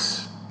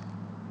makes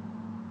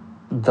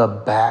the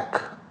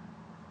back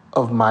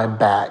of my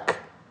back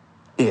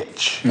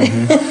itch.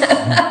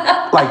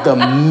 Like the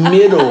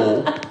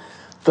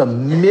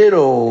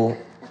middle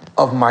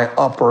of my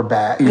upper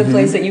back. The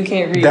place that you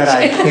can't reach. That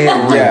I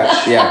can't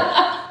reach.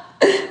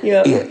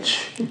 Yeah.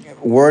 Itch.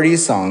 Wordy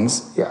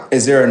songs. Yeah.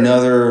 Is there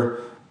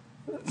another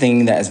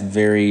thing that is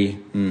very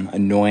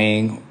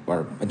annoying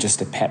or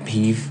just a pet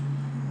peeve?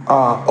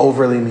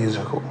 Overly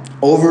musical.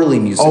 Overly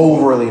musical.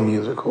 Overly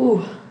musical.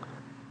 Ooh.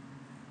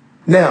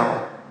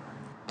 Now,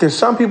 there's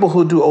some people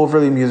who do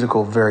overly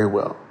musical very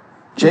well.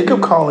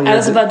 Jacob Collier. I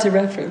was about to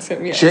reference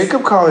him, yes.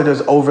 Jacob Collier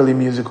does overly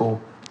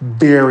musical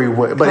very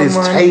well, but it's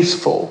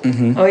tasteful.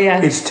 Oh,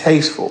 yeah. It's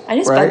tasteful. I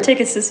just bought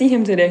tickets to see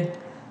him today.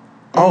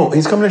 Oh,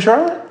 he's coming to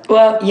Charlotte?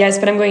 Well, yes,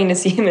 but I'm going to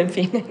see him in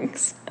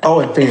Phoenix.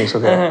 Oh, in Phoenix,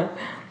 okay.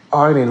 Oh,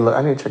 I need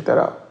to check that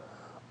out.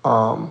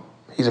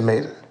 He's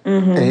amazing.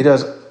 And he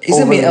does. He's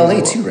going to be in LA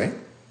musical. too, right?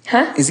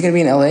 Huh? Is he going to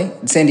be in LA?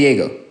 San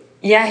Diego?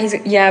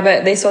 Yeah,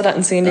 but they sold out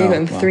in San Diego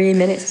in 3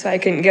 minutes, so I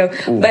couldn't go.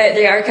 Ooh. But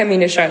they are coming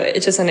to Charlotte.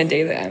 It's just on a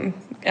day that I'm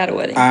at a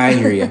wedding. I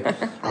hear you.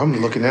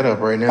 I'm looking that up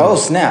right now. Oh,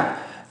 snap.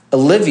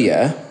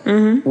 Olivia,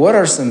 what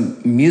are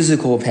some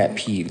musical pet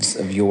peeves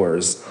of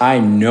yours? I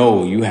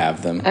know you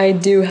have them. I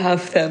do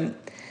have them.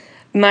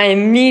 My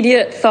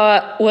immediate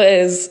thought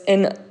was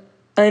an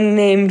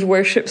unnamed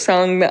worship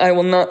song that I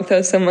will not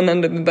throw someone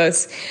under the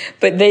bus,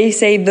 but they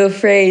say the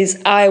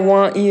phrase "I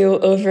want you"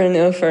 over and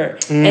over,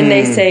 and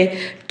they say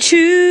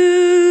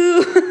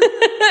 "chew,"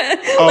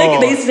 like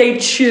they say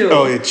 "chew."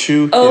 Oh, yeah,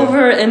 chew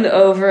over and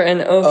over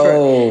and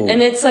over,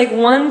 and it's like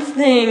one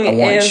thing. I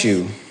want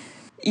you.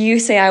 You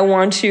say "I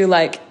want you"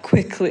 like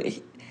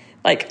quickly,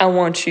 like "I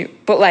want you,"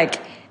 but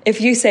like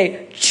if you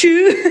say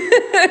 "chew"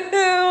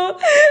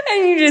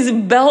 and you just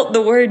belt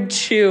the word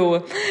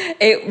 "chew,"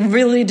 it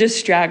really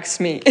distracts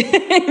me.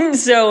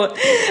 So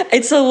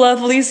it's a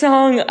lovely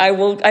song. I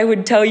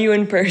would tell you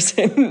in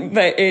person,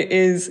 but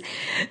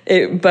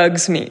it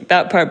bugs me.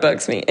 That part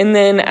bugs me. And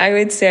then I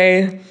would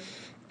say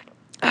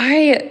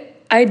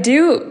I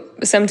do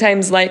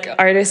sometimes like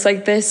artists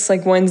like this,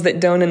 like ones that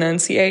don't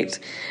enunciate,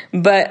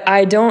 but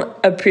I don't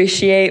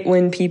appreciate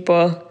when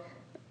people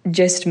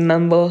just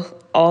mumble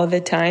all the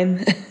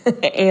time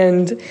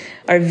and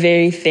are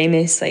very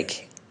famous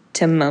like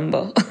to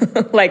mumble.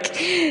 Like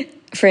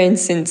for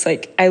instance,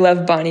 like, I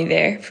love Bonnie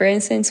Bear, for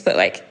instance, but,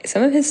 like,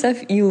 some of his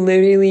stuff, you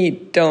literally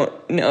don't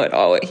know at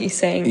all what he's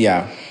saying.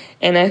 Yeah.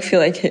 And I feel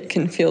like it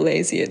can feel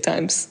lazy at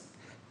times,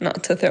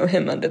 not to throw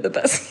him under the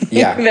bus.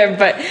 Yeah. There,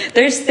 but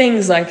there's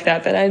things like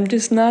that I'm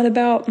just not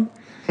about.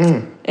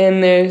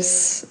 And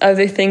there's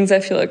other things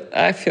I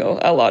feel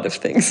a lot of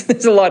things.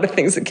 There's a lot of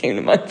things that came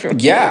to mind from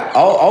Yeah,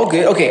 all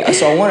good. Okay,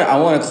 so I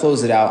want to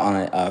close it out on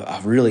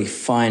a really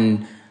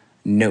fun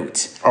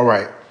note. All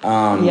right.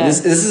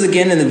 This is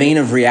again in the vein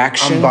of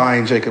reaction. I'm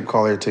buying Jacob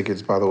Collier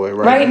tickets, by the way,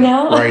 right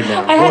now. Right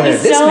now. I had to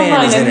This sell man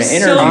mine. is in I'm an so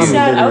interview.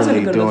 sad. I was going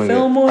to go to Doing the it.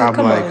 Fillmore. I'm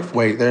Come like, on.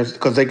 wait,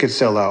 because they could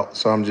sell out.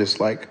 So I'm just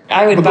like,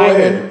 I would but go buy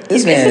ahead. them.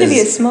 This It's man going to be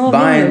a is small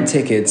buying venue.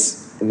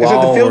 tickets at the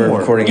while we're Fillmore.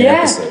 recording an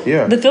episode.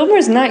 Yeah. The Fillmore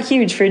is not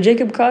huge. For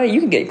Jacob Collier,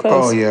 you can get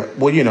close. Oh, yeah.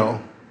 Well, you know.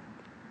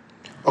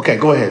 Okay,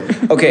 go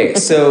ahead. Okay,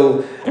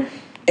 so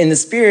in the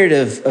spirit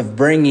of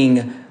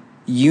bringing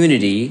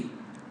unity,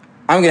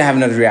 I'm going to have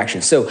another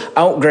reaction. So,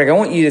 Greg, I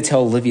want you to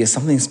tell Olivia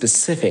something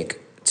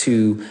specific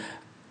to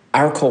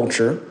our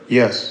culture.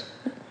 Yes.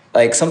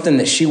 Like something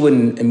that she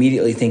wouldn't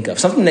immediately think of.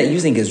 Something that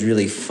you think is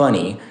really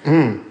funny.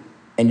 And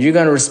you're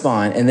going to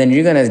respond. And then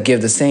you're going to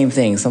give the same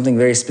thing, something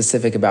very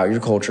specific about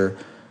your culture.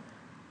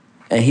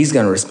 And he's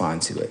going to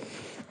respond to it.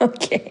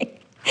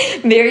 Okay.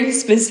 Very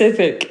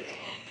specific.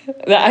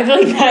 I feel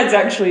like that's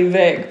actually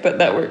vague, but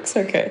that works.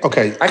 Okay.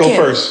 Okay, I go can't-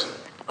 first.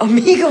 Oh,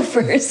 me go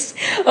first.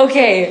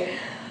 Okay.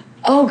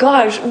 Oh,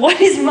 gosh. What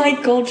is my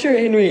culture,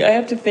 Henry? I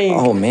have to think.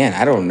 Oh, man,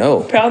 I don't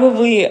know.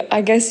 Probably,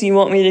 I guess you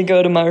want me to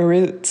go to my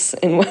roots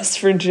in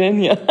West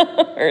Virginia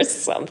or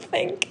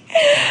something.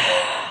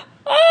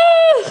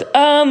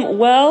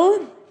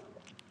 Well,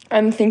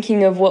 I'm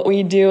thinking of what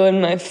we do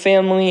in my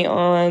family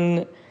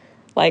on,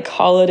 like,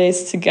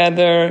 holidays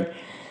together.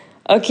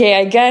 Okay,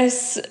 I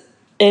guess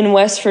in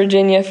West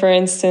Virginia, for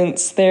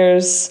instance,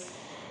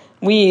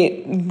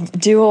 we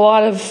do a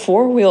lot of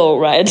four-wheel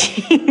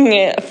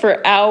riding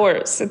for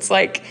hours. It's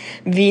like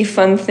the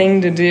fun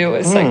thing to do.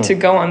 It's like to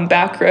go on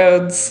back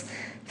roads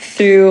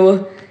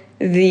through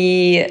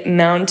the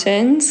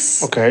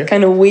mountains. Okay.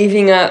 Kind of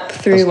weaving up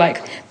through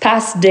like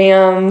past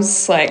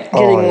dams, like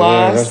getting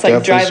lost, that's like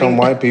definitely driving some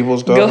white people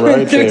stuff going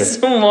right through there.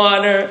 some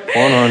water.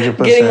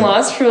 100%. Getting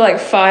lost for like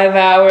 5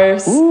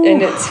 hours. Ooh.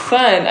 And it's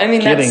fun. I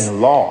mean, that's... Getting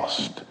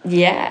lost.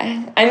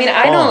 Yeah. I mean,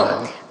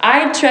 Fun.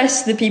 I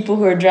trust the people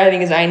who are driving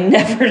because I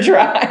never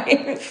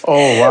drive.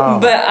 Oh, wow.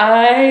 But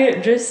I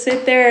just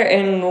sit there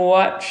and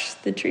watch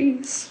the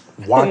trees.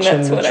 Watching and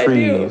that's the what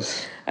trees. I do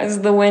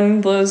as the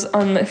wind blows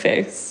on my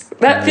face.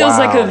 That feels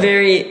like a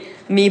very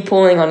me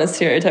pulling on a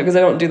stereotype because I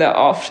don't do that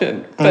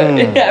often. But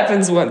it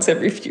happens once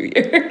every few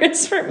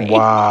years for me.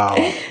 Wow.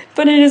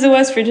 But it is a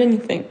West Virginia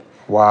thing.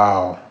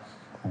 Wow.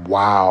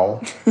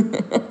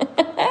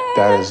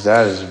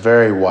 That is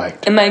very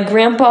white. And my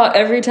grandpa,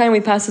 every time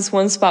we pass this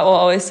one spot, will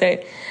always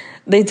say,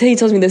 he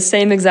tells me the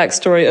same exact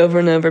story over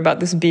and over about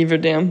this beaver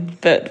dam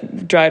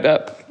that dried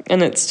up.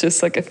 And it's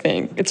just like a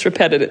thing. It's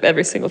repetitive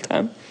every single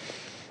time.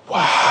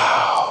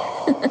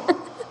 Wow.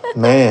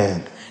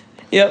 Man.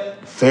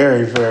 Yep.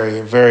 Very,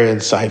 very, very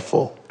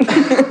insightful.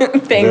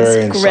 Thanks,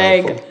 Very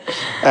Greg. insightful.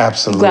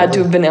 Absolutely. Glad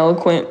to have been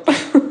eloquent.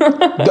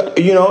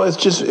 You know, it's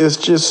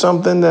just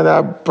something that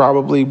I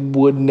probably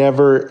would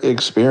never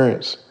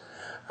experience.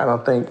 I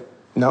don't think,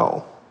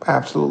 no,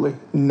 absolutely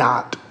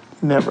not,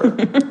 never.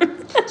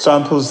 So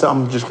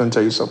I'm just going to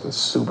tell you something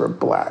super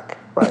black,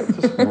 right?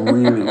 Just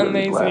really, really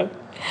Amazing.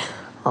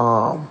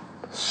 black.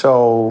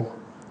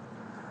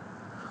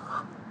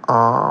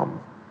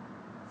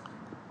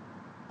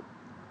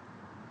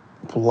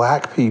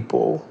 Black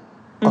people.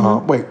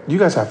 Wait, you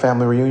guys have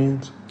family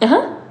reunions?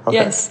 Uh-huh. Okay.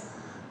 Yes.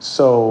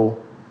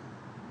 So,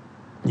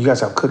 you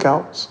guys have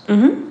cookouts?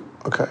 Mm-hmm.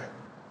 Okay.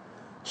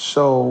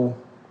 So,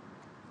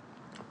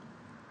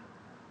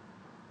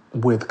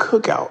 with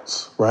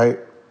cookouts, right,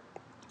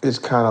 it's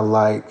kind of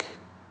like,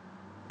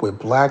 with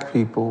black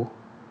people,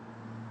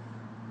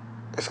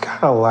 it's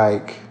kind of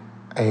like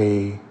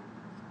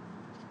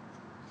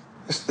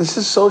this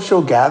is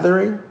social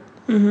gathering,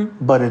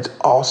 but it's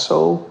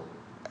also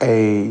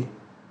a...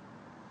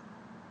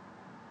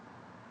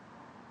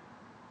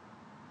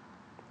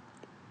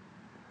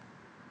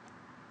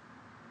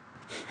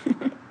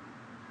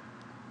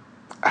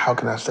 How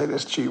can I say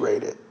this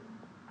G-rated?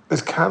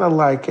 It's kind of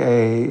like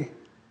a...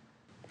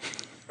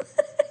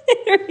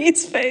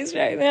 His face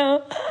right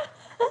now.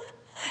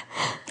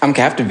 I'm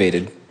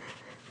captivated.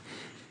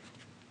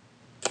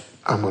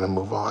 I'm going to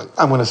move on.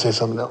 I'm going to say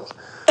something else.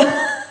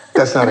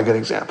 That's not a good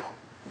example.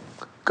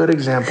 Good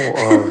example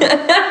of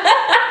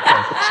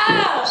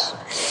experience.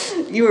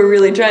 You were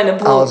really trying to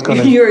pull.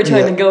 You were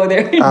trying to go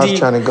there. I was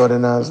trying to go there,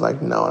 and I was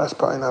like, no, that's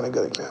probably not a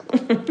good example.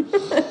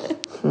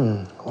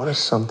 What is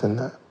something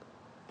that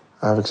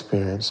I've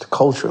experienced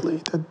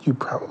culturally that you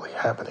probably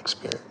haven't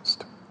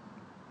experienced?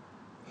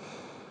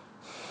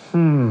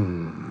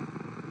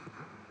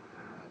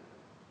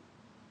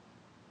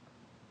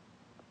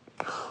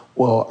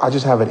 Well, I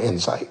just have an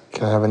insight.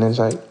 Can I have an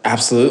insight?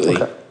 Absolutely.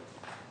 Okay.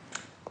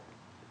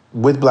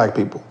 With black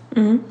people,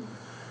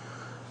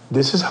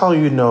 This is how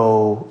you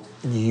know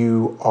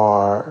you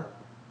are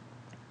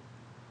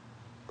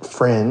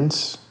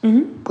friends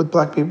with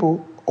black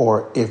people,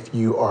 or if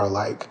you are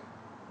like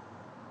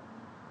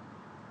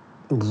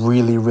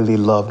really, really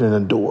loved and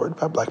adored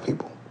by black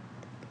people.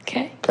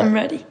 Okay. I'm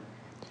ready.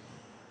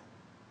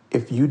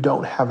 If you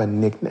don't have a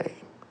nickname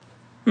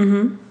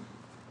and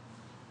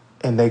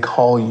they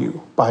call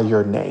you by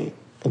your name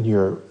and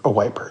you're a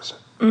white person,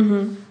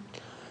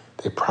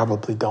 they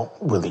probably don't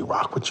really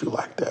rock with you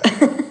like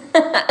that.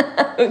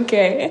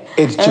 Okay.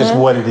 It's just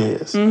what it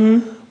is.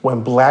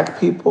 When black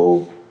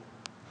people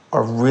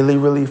are really,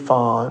 really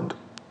fond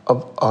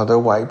of other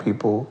white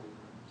people,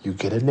 you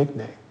get a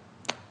nickname.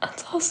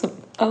 That's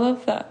awesome. I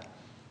love that.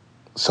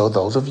 So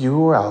those of you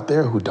who are out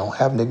there who don't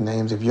have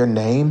nicknames, if your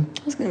name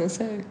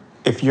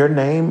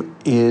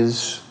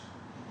is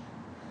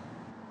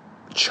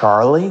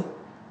Charlie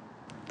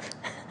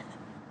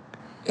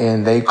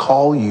and they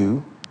call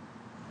you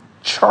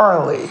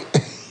Charlie,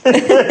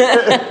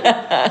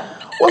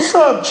 what's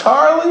up,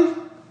 Charlie?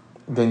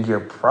 Then you're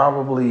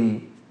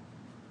probably...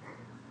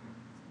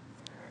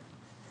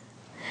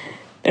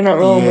 They're not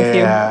rolling with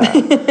you.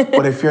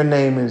 But if your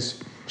name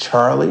is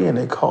Charlie and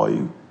they call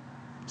you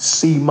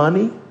C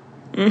Money,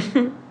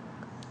 you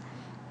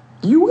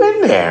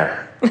in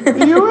there.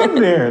 You in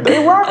there.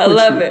 They rock with you.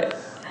 I love it.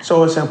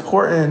 So it's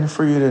important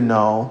for you to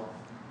know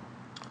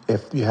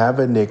if you have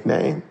a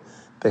nickname,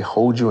 they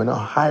hold you in a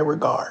high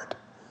regard.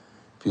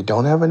 If you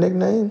don't have a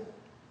nickname,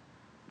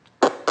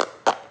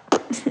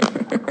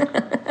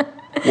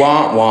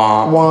 Womp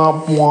womp.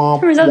 womp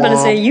womp. I was about to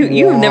say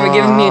you've never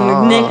given me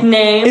a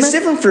nickname. It's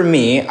different for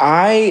me.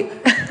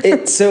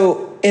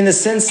 So in the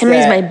sense Henry's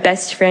that my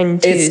best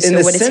friend too. it's in so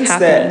the what is sense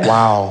happening? that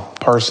Wow,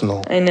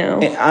 personal. I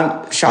know.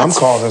 I'm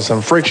causing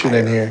some friction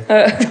in here.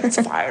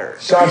 Shots fired.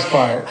 Shots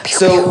fired.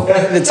 So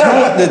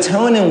the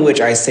tone in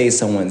which I say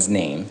someone's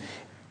name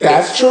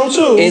That's true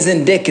too. is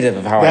indicative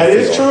of how I That feel.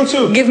 is true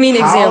too. Give me an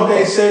example. How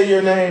they say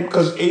your name,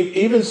 because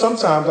even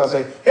sometimes I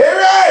say, "Hey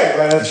Ray!"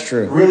 Like, that's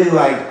true. Really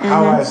like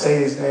how I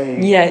say his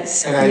name.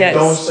 Yes. And I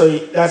don't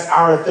say, that's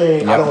our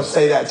thing. I don't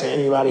say that to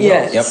anybody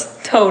Yes. else.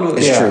 Yep.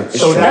 Totally. It's true. It's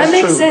true. That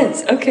makes true.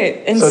 sense.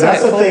 Okay. Insightful. So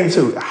that's the thing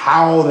too,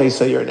 how they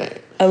say your name.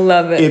 I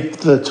love it.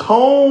 If the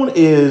tone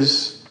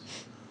is,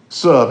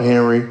 "Sup,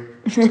 Henry?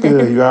 It's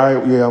good. You all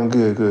right? Yeah, I'm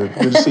good. Good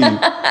to see you. All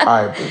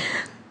right, bro."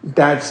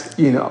 That's,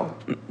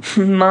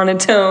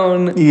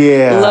 Monotone.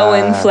 Yeah. Low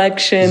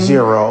inflection.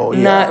 Zero.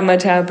 Yeah. Not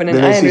much happening.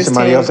 Then they I see understand.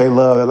 somebody else they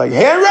love, they're like,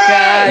 "Henry!"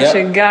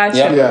 Gotcha.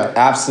 Yep. Yeah.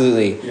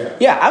 Absolutely.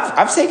 Yeah,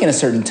 I've taken a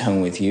certain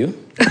tone with you.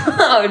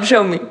 Oh,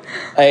 show me.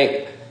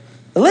 Like,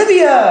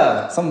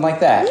 Olivia! Something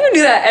like that. You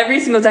do that every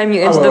single time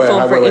you answer the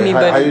phone for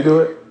anybody. How you do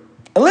it?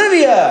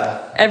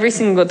 Olivia! Every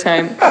single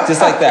time.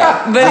 Just like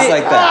that. But Just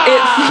like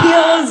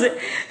that.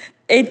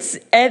 it's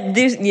at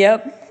this,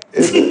 yep.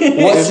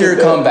 What's your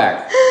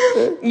comeback?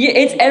 Yeah,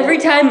 it's every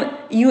time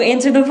you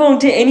answer the phone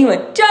to anyone.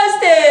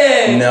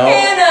 Justin! No.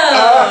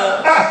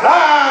 Hannah!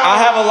 I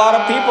have a lot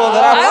of people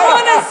that I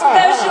want a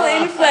special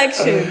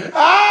inflection.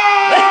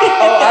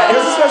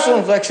 There's a special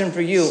inflection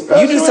for you.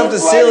 You do something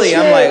silly,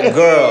 I'm like,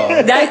 girl.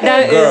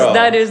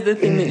 That is the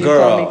thing that you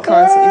call me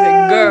constantly. You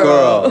say,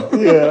 girl.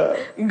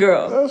 Yeah.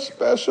 Girl. A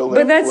special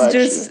But that's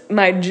inflection. just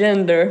my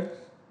gender.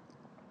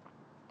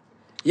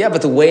 Yeah,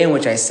 but the way in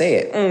which I say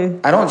it,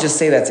 I don't just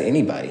say that to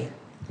anybody.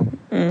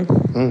 I'm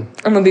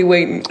gonna be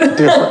waiting.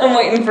 Different. I'm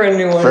waiting for a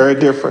new one. Very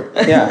different.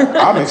 Yeah.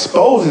 I'm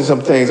exposing some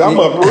things. I'm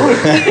uprooting.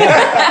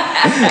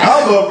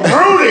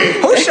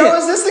 Whose show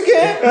is this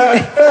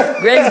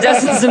again? Greg's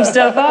dusting some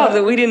stuff off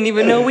that we didn't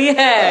even know we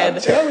had.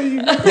 I'm telling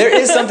you. There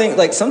is something,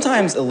 like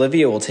sometimes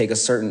Olivia will take a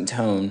certain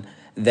tone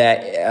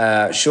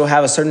that she'll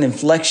have a certain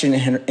inflection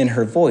in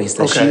her voice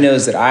that she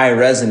knows that I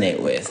resonate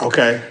with.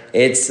 Okay.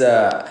 It's,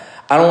 I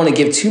don't want to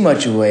give too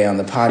much away on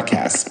the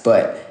podcast,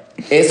 but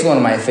it's one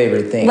of my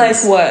favorite things. Like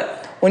what?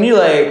 When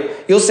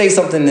you'll say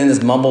something in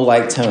this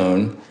mumble-like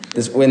tone,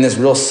 in this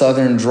real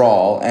southern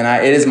drawl, and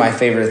it is my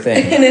favorite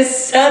thing. In a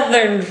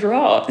southern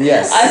drawl.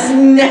 Yes. I've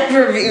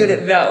never viewed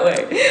it that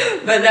way,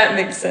 but that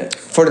makes sense.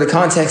 For the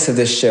context of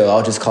this show,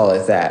 I'll just call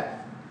it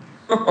that.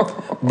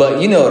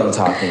 But you know what I'm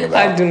talking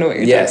about. I do know what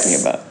you're talking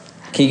about.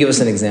 Can you give us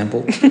an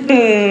example?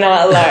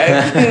 Not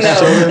live. No.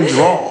 Southern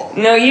drawl.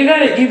 No, you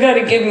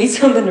gotta give me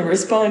something to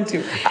respond to.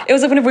 It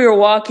was like whenever we were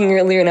walking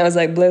earlier, and I was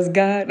like, "Bless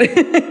God."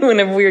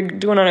 Whenever we were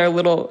doing on our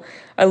little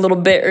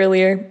bit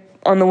earlier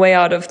on the way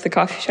out of the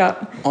coffee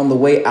shop. On the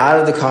way out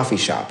of the coffee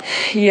shop.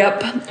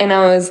 Yep, and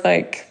I was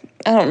like,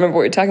 I don't remember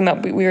what we were talking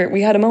about, but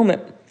we had a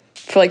moment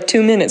for like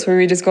 2 minutes where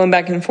we were just going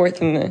back and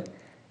forth in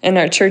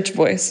our church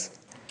voice.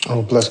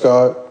 Oh, bless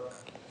God.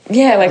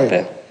 Yeah,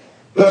 like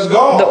Let's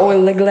go. the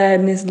oil of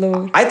gladness,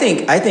 Lord. I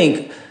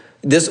think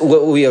this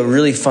what would be a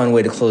really fun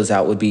way to close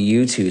out would be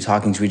you two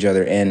talking to each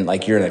other and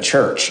like you're in a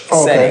church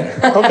setting.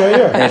 Okay,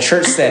 yeah. In a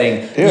church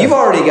setting. Yeah. You've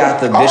already got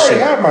the I bishop.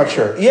 already have my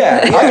church.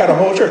 Yeah. I got a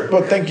whole church.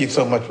 But thank you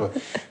so much for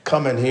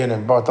coming here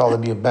in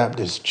Bartholomew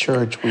Baptist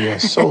Church. We are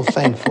so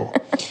thankful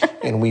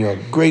and we are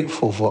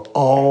grateful for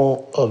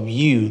all of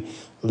you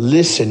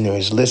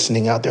listeners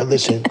listening out there.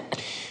 Listen,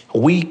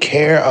 We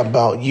care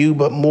about you,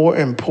 but more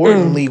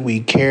importantly,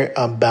 we care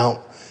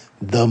about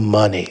the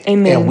money.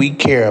 Amen. And we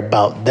care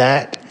about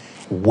that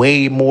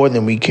way more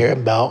than we care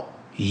about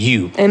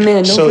you.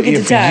 Amen. Don't so forget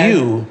if to tithe.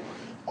 you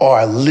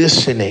are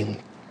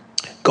listening,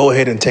 go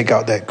ahead and take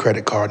out that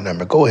credit card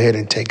number. Go ahead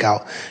and take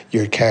out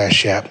your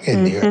Cash App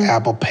and your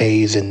Apple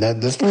Pays, and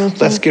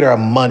let's get our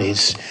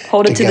monies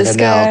Hold it together to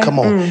the now. sky. Come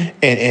on,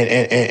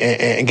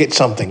 and get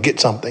something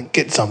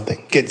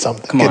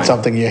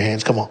in your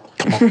hands. Come on.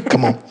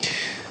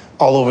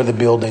 All over the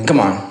building. Come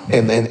on.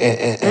 And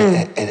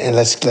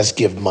let's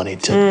give money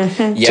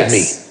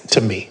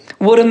to me.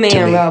 What a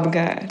man robbed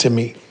God. To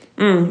me.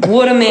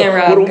 What a man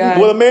robbed God.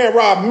 What a man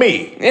robbed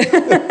me.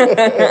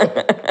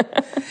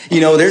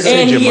 There's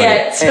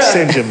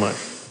Send your money.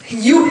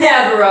 You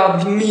have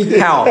robbed me.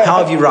 How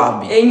have you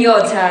robbed me? In your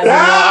tithes and your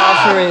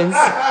offerings.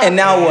 And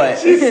now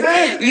what?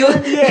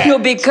 You'll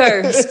be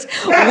cursed.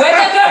 With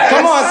a curse.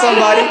 Come on,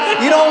 somebody.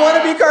 You don't want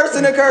to be cursed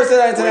in a curse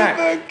tonight.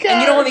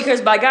 And you don't want to be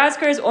cursed by God's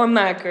curse or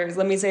my curse.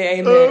 Let me say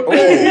amen.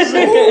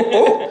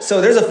 So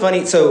there's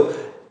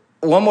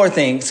one more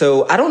thing.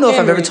 So I don't know if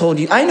I've ever told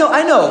you. I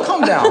know.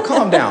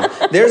 Calm down.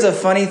 There's a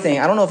funny thing.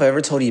 I don't know if I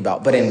ever told you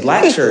about, but in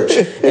black church,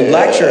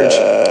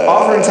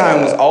 offering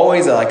time was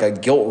always a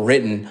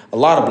guilt-ridden. A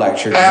lot of black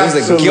churches. It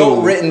was a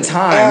guilt-ridden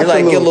time.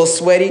 Absolutely. You're get a little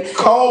sweaty.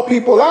 Call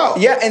people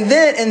out. Yeah, and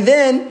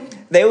then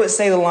they would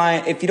say the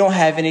line, if you don't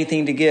have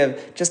anything to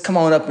give, just come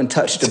on up and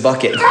touch the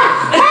bucket. You know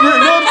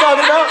what I'm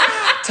talking about?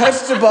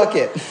 Touch the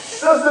bucket.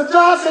 Sister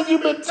Johnson,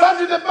 you've been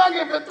touching the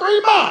bucket for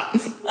 3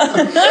 months.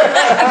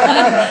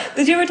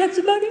 Did you ever touch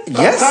the bucket?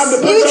 Yes. Time to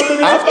put something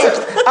in the bucket.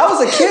 I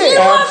was a kid.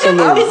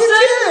 Absolutely. I was a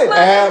kid.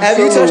 Absolutely. Have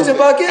you touched the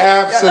bucket?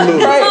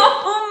 Absolutely. Right.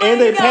 Oh my And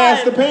they God.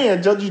 passed the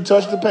pan. You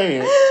touched the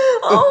pan.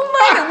 Oh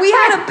my God. We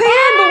had a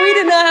pan, but we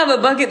did not have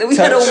a bucket that we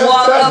had to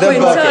walk up the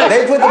and bucket. touch.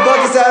 They put the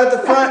buckets out at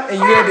the front,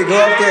 and you had to go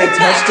up there and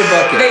touch the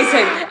bucket. They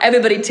say,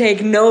 everybody take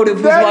note of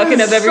who's That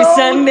walking is up every so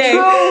Sunday.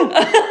 true.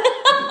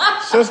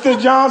 Sister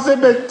Johnson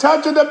been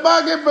touching the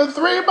bucket for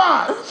 3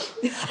 months.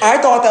 I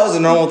thought that was a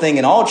normal thing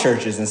in all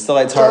churches until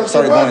I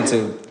started going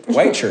to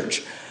white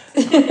church.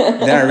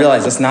 Then I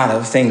realized that's not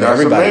a thing that That's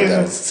everybody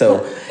amazing. does. So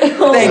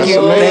thank you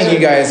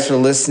amazing. guys for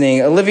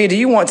listening. Olivia, do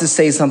you want to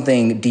say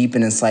something deep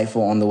and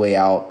insightful on the way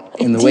out?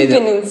 In the Deep way and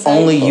that insightful.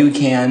 only you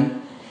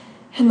can?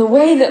 And the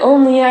way that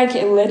only I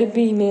can, let it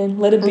be, man.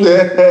 Let it be.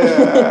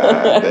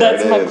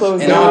 That's my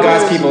closing. And all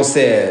God's people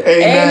said,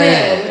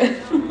 Amen. Amen.